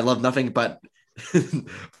 I love nothing but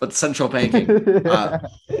but central banking.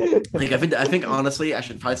 Like I think honestly, I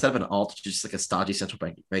should probably set up an alt, just like a stodgy central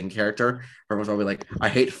banking character. Everyone's probably like, I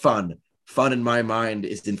hate fun. Fun in my mind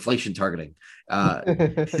is inflation targeting.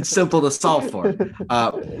 It's simple to solve for.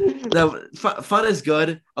 No, fun is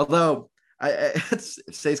good. Although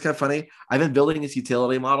say it's kind of funny. I've been building this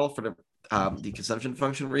utility model for the consumption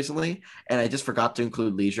function recently, and I just forgot to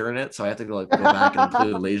include leisure in it. So I have to go back and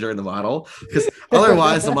include leisure in the model, because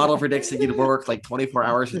otherwise the model predicts that you'd work like 24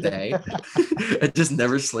 hours a day and just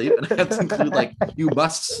never sleep. And I have to include like, you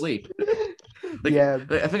must sleep. Like, Yeah.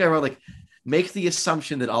 I think I wrote like, make the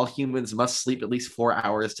assumption that all humans must sleep at least 4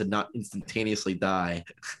 hours to not instantaneously die.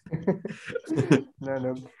 No,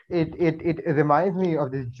 no. It reminds me of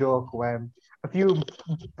this joke where a few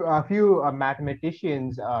a few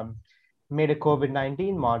mathematicians made a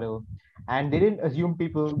COVID-19 model, and they didn't assume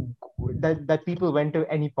that people went to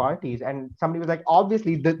any parties. And somebody was like,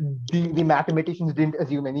 obviously the mathematicians didn't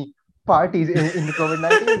assume any parties in the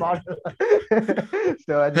COVID-19 model.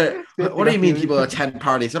 So they What pick do a you mean few. people attend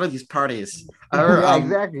parties? What are these parties? Yeah,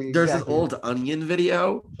 exactly, There's this exactly. old Onion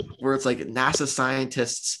video where it's like NASA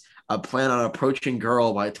scientists plan on approaching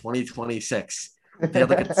girl by 2026. They had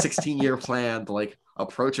like a 16-year plan to like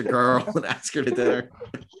approach a girl and ask her to dinner.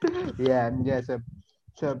 Yeah, yeah.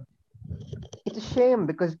 So it's a shame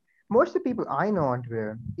because most of the people I know on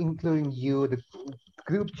Twitter, including you, the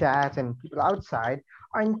group chats, and people outside,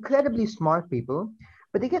 are incredibly smart people.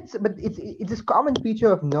 But it's this common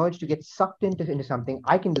feature of nerds to get sucked into something.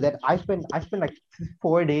 I can do that. I spend like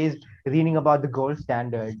 4 days reading about the gold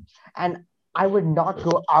standard, and I would not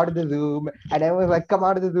go out of the room. And everyone's like, "Come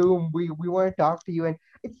out of the room. We want to talk to you." And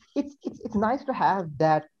it's nice to have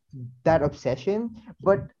that obsession,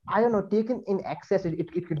 but I don't know, taken in excess,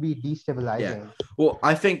 it could be Yeah. destabilizing. Well,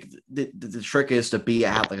 I think the trick is to be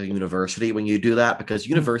at like a university when you do that, because Mhm,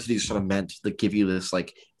 universities are sort of meant to give you this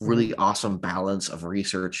like mhm, really awesome balance of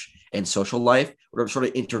research and social life, where it's sort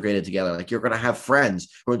of integrated together. Like you're going to have friends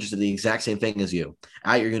who are interested in the exact same thing as you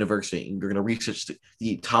at your university, and you're going to research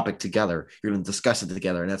the topic together. You're going to discuss it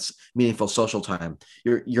together, and that's meaningful social time.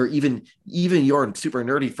 You're even your super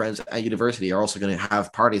nerdy friends at university are also going to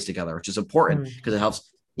have parties together, which is important mhm. because it helps.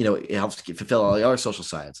 It helps fulfill all the other social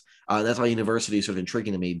sides. That's why university is sort of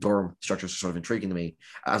intriguing to me. Dorm structures are sort of intriguing to me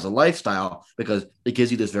as a lifestyle because it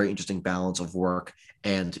gives you this very interesting balance of work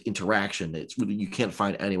and interaction. It's really you can't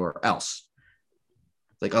find anywhere else.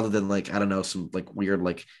 Like other than like I don't know some like weird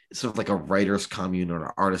like it's sort of like a writer's commune or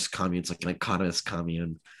an artist commune. It's like an economist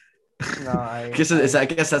commune. No, I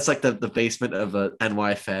guess that's like the basement of a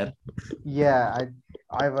NY Fed. yeah,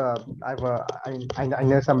 I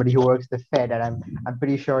know somebody who works the Fed, and I'm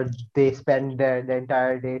pretty sure they spend the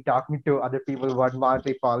entire day talking to other people about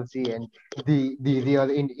monetary policy and the real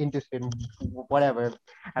interest in whatever.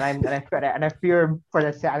 And I fear for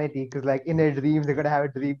their sanity because like in their dreams they're gonna have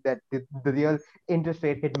a dream that the real interest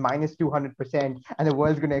rate hit minus 200% and the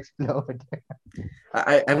world's gonna explode.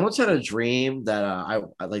 I once had a dream that I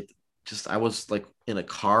like just I was like in a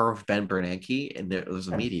car with Ben Bernanke and there was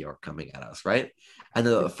a meteor coming at us, right? And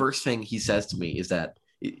the first thing he says to me is that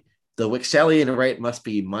the Wixelian rate must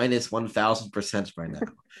be minus 1,000% by now,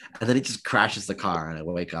 and then he just crashes the car and I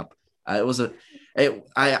wake up. It was a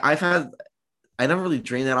I've had I never really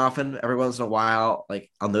dream that often. Every once in a while, like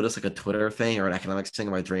I'll notice like a Twitter thing or an economics thing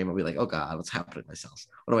in my dream. I'll be like, "Oh God, what's happening to myself?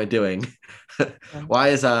 What am I doing? Why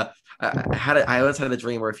is I once had a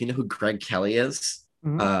dream where if you know who Greg Kelly is,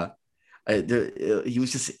 Mhm. uh, he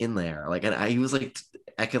was just in there, like, and he was like,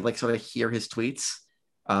 I could like sort of hear his tweets.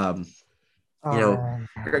 Um, you Oh know,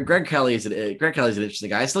 man, Greg Kelly's an interesting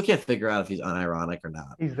guy. I still can't figure out if he's unironic or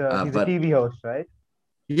not. he's a But TV host, right?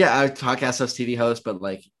 yeah, I podcast host, TV host, but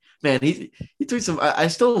like, man, he tweets some. I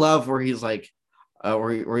still love where he's like,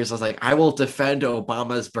 where he's just like, I will defend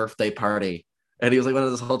Obama's birthday party, and he was like one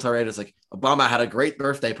of those whole tirade. It's like Obama had a great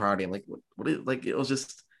birthday party. I'm like, what is, like it was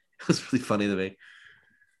just it was really funny to me.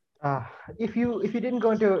 Uh, if you didn't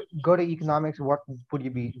go to economics, what would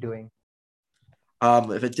you be doing?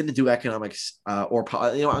 If it didn't do economics I'm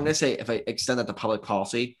gonna say if I extend that to public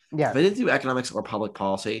policy, if Yeah. I didn't do economics or public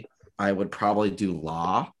policy, I would probably do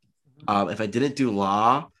law. If I didn't do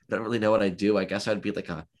law, I don't really know what I'd do. I guess I'd be like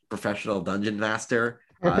a professional dungeon master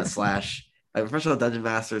slash a professional dungeon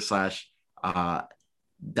master slash uh,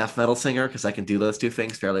 death metal singer because I can do those two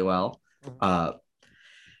things fairly well. Uh,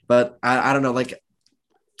 but I don't know. Like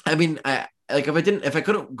I mean, I like if I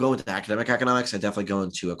couldn't go into academic economics, I'd definitely go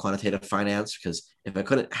into a quantitative finance because if I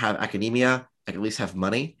couldn't have academia, I could at least have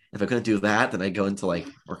money. If I couldn't do that, then I'd go into like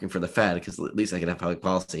working for the Fed because at least I could have public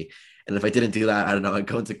policy. And if I didn't do that, I don't know, I'd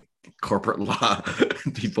go into corporate law.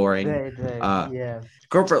 It'd be boring. Right, right. Uh, Yeah.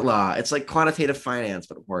 corporate law, it's like quantitative finance,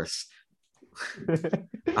 but worse.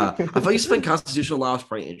 I thought you spent constitutional law was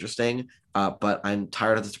pretty interesting, but I'm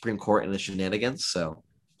tired of the Supreme Court and the shenanigans. So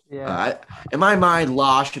Yeah. in my mind,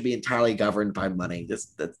 law should be entirely governed by money.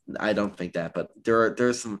 I don't think that, but there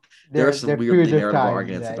are some They're weirdly furious meritable times,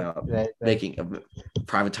 arguments right? about Right, right. making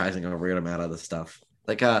privatizing a weird amount of the stuff.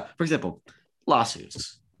 Like, for example,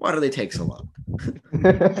 lawsuits. Why do they take so long?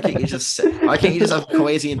 Why can't you just have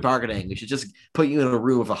Bayesian bargaining? We should just put you in a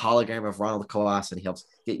room with a hologram of Ronald Coase and he helps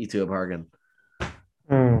get you to a bargain.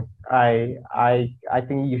 I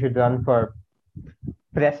think you should run for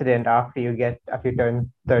president after you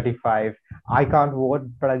turn 35. I can't vote,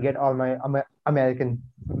 but I'll get all my American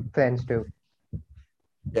friends too.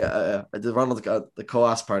 Yeah, the Ronald the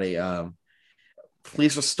Coase party.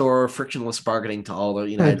 Please restore frictionless bargaining to all the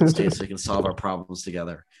United States so we can solve our problems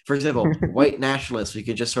together. For example, white nationalists, we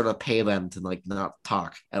could just sort of pay them to like not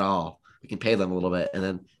talk at all. We can pay them a little bit, and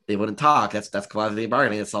then they wouldn't talk. That's collaborative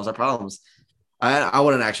bargaining. That solves our problems. I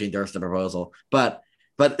wouldn't actually endorse the proposal, but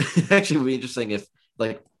actually, it would be interesting if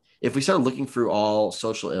like if we started looking through all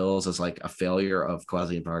social ills as like a failure of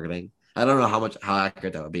quasi bargaining. I don't know how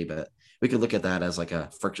accurate that would be, but we could look at that as like a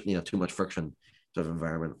friction, too much friction sort of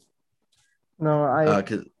environment. No,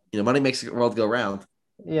 Because money makes the world go round.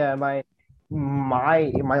 yeah, my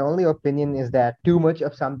only opinion is that too much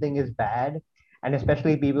of something is bad, and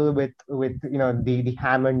especially people with the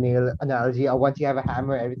hammer nail analogy. Or once you have a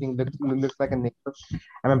hammer, everything looks like a nail.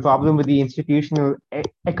 And my problem with the institutional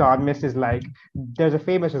economist is like there's a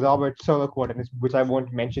famous Robert Solow quote, and which I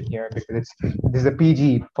won't mention here because this is a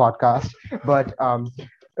PG podcast. But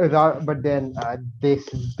but then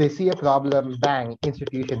they see a problem, bang,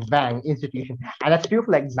 institution, and that's true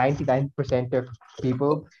for like 99% of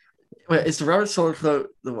people. Wait, is the Robert Solo the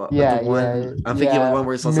Yeah, one yeah, I'm thinking of the yeah. one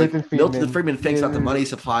where it's like Milton Milton Friedman. Friedman thinks about the Yeah, money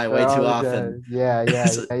supply way too often. yeah, yeah,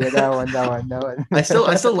 So- yeah, yeah. That one, that one, I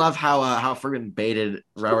that still love how Friedman baited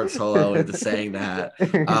Robert Solo into saying that.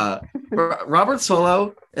 one. Uh, Robert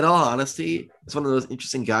Solo, in all honesty, is one of those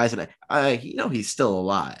interesting guys, and he's still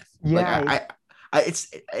alive. Like Yeah,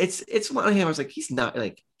 it's one of him. I was like, he's not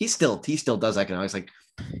like he still does economics. Like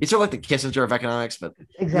he's sort of like the Kissinger of economics, but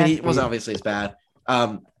I mean, he wasn't exactly. obviously as bad.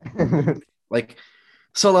 Um, like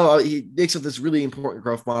Solo, he makes up this really important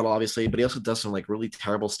growth model, obviously, but he also does some like really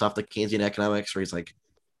terrible stuff, like Keynesian economics, where he's like,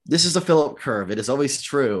 "This is the Philip curve; it is always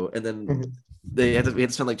true," and then we had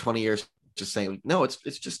to spend like 20 years just saying, like, "No, it's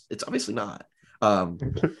obviously not." Um,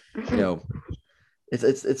 you know,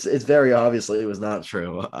 it's very obviously it was not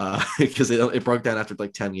true because it broke down after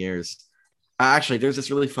like 10 years. Actually, there's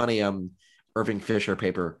this really funny Irving Fisher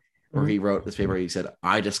paper where he wrote this paper. He said,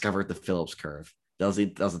 "I discovered the Phillips curve." That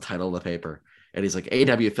was the title of the paper. And he's like,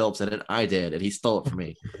 A.W. Phillips did it. I did, and he stole it from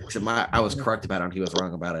me. Except I was correct about it, and he was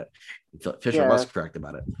wrong about it. Fisher Yeah, was correct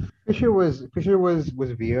about it. Fisher was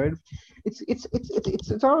weird.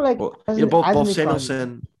 It's all like Well, as an as both an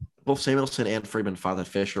economist. Samuelson and Friedman thought that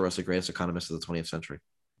Fisher was the greatest economist of the 20th century.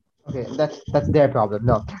 Okay, that's their problem.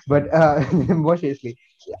 No, but more seriously,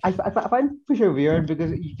 I find Fisher weird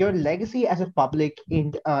because your legacy as a public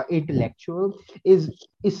intellectual is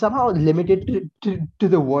somehow limited to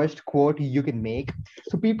the worst quote you can make.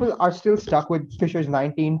 So people are still stuck with Fisher's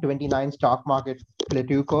 1929 stock market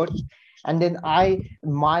plateau quote. And then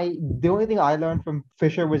the only thing I learned from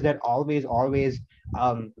Fisher was that always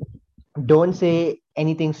um don't say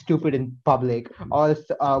anything stupid in public, or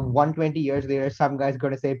 120 years later some guy's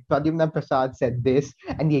going to say Pradyumna Prasad said this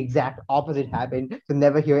and the exact opposite happened, so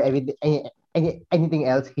never hear anything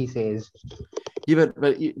else he says. Yeah,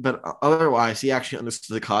 but otherwise, he actually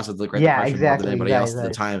understood the cause of the Great Yeah, Depression more than exactly, anybody right, else at the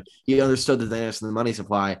right. time. He understood the dynamics of the money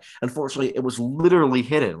supply. Unfortunately, it was literally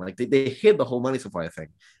hidden. Like they hid the whole money supply thing,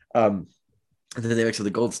 um, and the dynamics of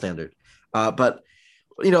the gold standard. But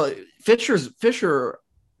Fisher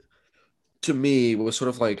to me was sort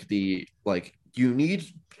of like the like you need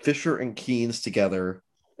Fisher and Keynes together.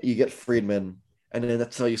 You get Friedman, and then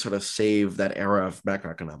that's how you sort of save that era of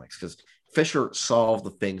macroeconomics because Fisher solved the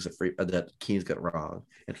things that Keynes got wrong,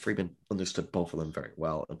 and Friedman understood both of them very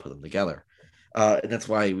well and put them together. And that's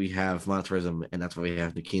why we have monetarism, and that's why we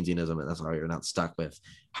have New Keynesianism, and that's why we're not stuck with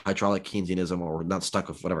hydraulic Keynesianism, or we're not stuck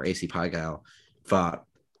with whatever AC Pygau thought,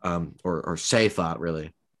 or Say thought,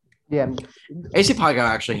 really. Yeah. AC Pygau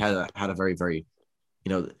actually had a very very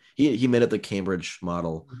he made it the Cambridge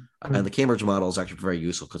model, and the Cambridge model is actually very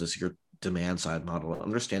useful because it's your demand side model.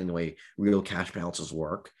 Understanding the way real cash balances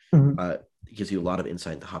work gives you a lot of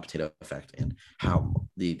insight into hot potato effect and how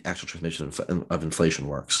the actual transmission of inflation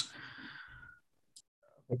works.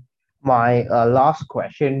 My last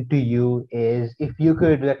question to you is, if you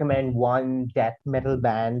could recommend one death metal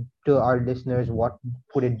band to our listeners, what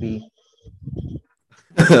would it be?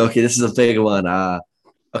 Okay, this is a big one.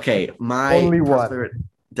 Okay, my Only personal one. favorite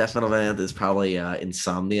death metal band is probably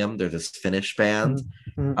Insomnium. They're this Finnish band.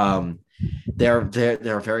 Mhm, mhm. Um, they're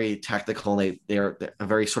very technical. They're a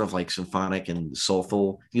very sort of like symphonic and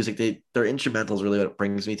soulful music. Their instrumental is really what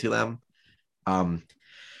brings me to them. Um,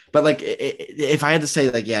 but like if I had to say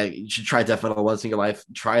like yeah, you should try death metal once in your life,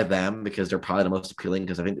 try them because they're probably the most appealing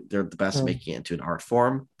because I think they're the best at Mm. making it into an art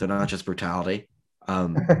form. They're not just brutality.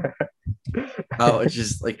 Um, oh, it's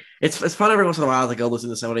just like it's fun every once in a while to go listen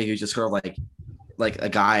to somebody who's just sort of like a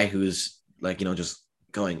guy who's like just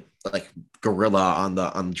going like gorilla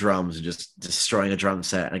on drums and just destroying a drum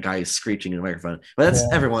set and a guy who's screeching in a microphone. But that's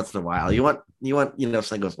Yeah, every once in a while. You want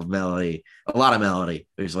something goes with melody, a lot of melody,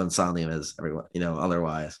 which is what Insomnium is. Everyone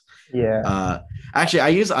otherwise. yeah. Uh, actually,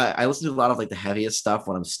 I listen to a lot of like the heaviest stuff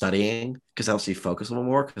when I'm studying because it helps you focus a little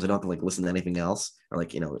more because I don't have to like listen to anything else or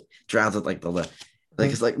like drowns out like the like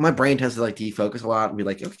it's like my brain tends to like defocus a lot and be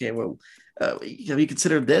like, okay, well, have you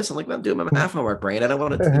considered this? I'm like, well, I'm doing my math homework, brain. I don't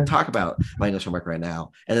want to talk about my English homework right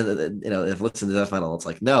now. And then if listen to death metal, it's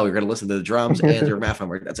like, no, you're going to listen to the drums and your math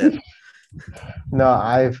homework. That's it. No,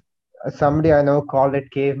 I've somebody I know called it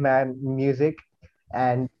caveman music,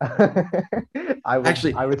 and I would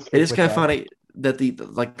Actually, I would it stick is with kind of that. funny that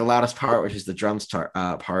the loudest part, which is the drums part,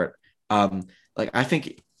 like I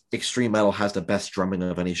think extreme metal has the best drumming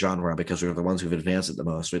of any genre because we're the ones who've advanced it the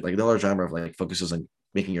most. Right? Like no other genre of like focuses on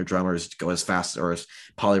making your drummers go as fast or as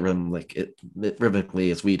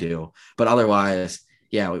rhythmically as we do. But otherwise,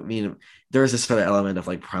 yeah, I mean, there is this sort of element of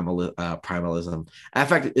like primalism. In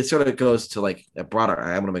fact, it sort of goes to like a broader.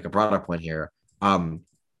 I want to make a broader point here. I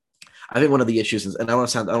think one of the issues is, and I don't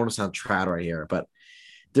want to sound trad right here, but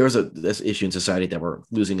there's this issue in society that we're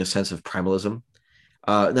losing a sense of primalism.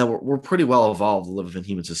 Now we're pretty well evolved to live in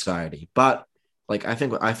human society, but like I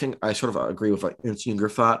think I sort of agree with like Ernst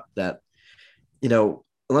Jünger thought that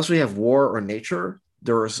unless we have war or nature,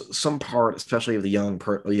 there is some part, especially of the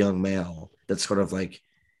young male, that's sort of like,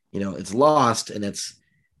 it's lost and it's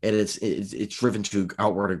driven to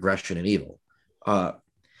outward aggression and evil. Uh,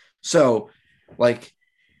 so like,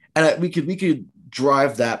 and we could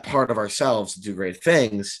drive that part of ourselves to do great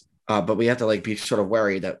things, but we have to like be sort of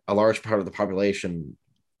wary that a large part of the population,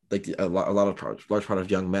 like large part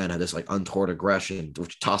of young men, have this like untoward aggression,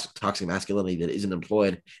 which toxic masculinity that isn't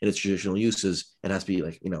employed in its traditional uses and has to be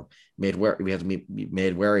like made where we have to be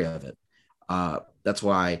made wary of it. That's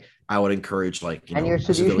why I would encourage like And your a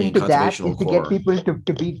solution civilian to that is conservational to get corps. people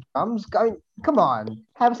to beat drums. I mean, come on,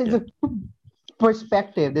 have a sense Yeah, of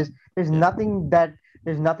perspective. There's yeah.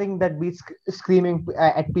 nothing that beats screaming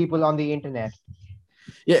at people on the internet.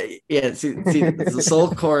 Yeah, yeah. See, the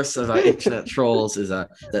sole course of internet trolls is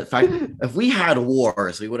the fact if we had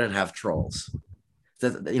wars, we wouldn't have trolls.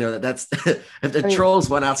 That's if the I mean, trolls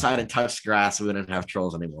went outside and touched grass, we wouldn't have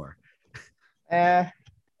trolls anymore. uh,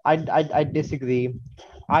 I disagree.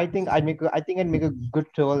 I think I'd make a good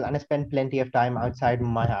troll and I spend plenty of time outside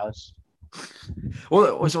my house.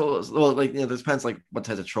 Well, like this depends like what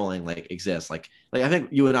types of trolling like exists. Like I think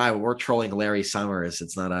you and I were trolling Larry Summers.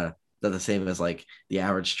 It's not the same as like the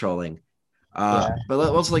average trolling. Yeah. But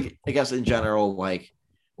also like I guess in general, like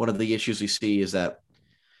one of the issues we see is that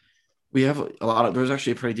we have there's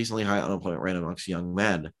actually a pretty decently high unemployment rate amongst young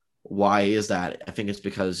men. Why is that? I think it's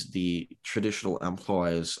because the traditional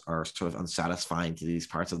employs are sort of unsatisfying to these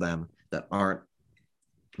parts of them that aren't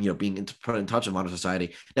being put in touch with modern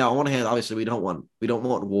society. Now on one hand, obviously we don't want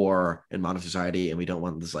war in modern society, and we don't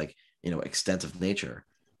want this like extensive nature, Or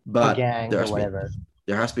but gangs or whatever.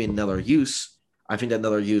 there has to be another use. I think that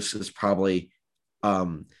another use is probably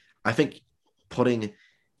I think putting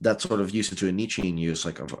that sort of use into a Nietzschean use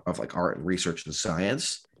like of like art and research and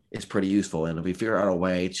science is pretty useful. And if we figure out a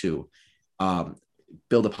way to um,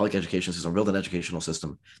 build a public education system, build an educational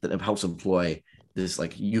system that helps employ this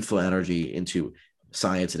like youthful energy into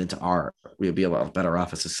science and into art, we would be a lot better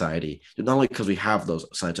off as society. Not only because we have those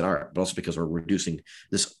science and art, but also because we're reducing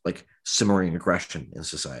this like simmering aggression in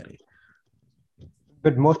society.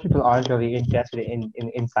 But most people aren't really interested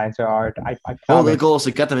in science or art. I Well, found the it. goal is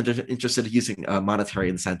to get them interested in using monetary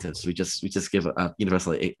incentives. We just give a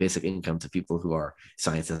universal basic income to people who are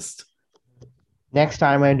scientists. Next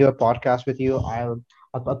time I do a podcast with you, I'll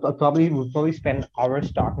probably spend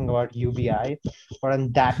hours talking about UBI. But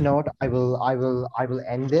on that note, I will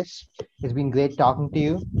end this. It's been great talking to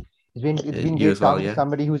you. It's been You great as well, talking to yeah.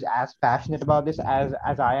 somebody who's as passionate about this as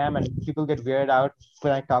I am, and people get weirded out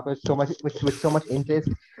when I talk with so much interest,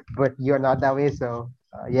 but you're not that way. So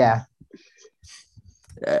yeah,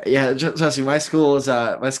 Yeah, Jesse, my school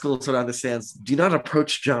sort of understands. Do not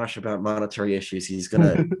approach Josh about monetary issues. He's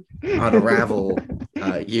gonna unravel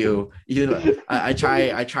you. I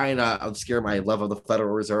try and obscure my love of the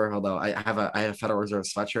Federal Reserve. Although I have a Federal Reserve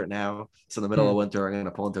sweatshirt now. So in the middle of winter, I'm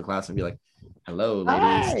gonna pull into class and be like, "Hello, ladies.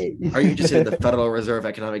 hi. Are you interested in the Federal Reserve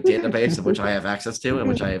Economic Database, of which I have access to, and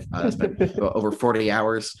which I have spent over 40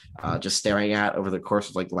 hours just staring at over the course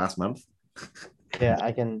of like the last month?" Yeah,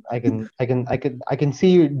 I can see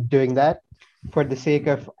you doing that. For the sake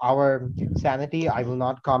of our sanity, I will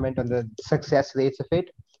not comment on the success rates of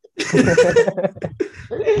it.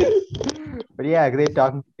 But yeah, great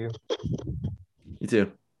talking to you. You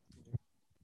too.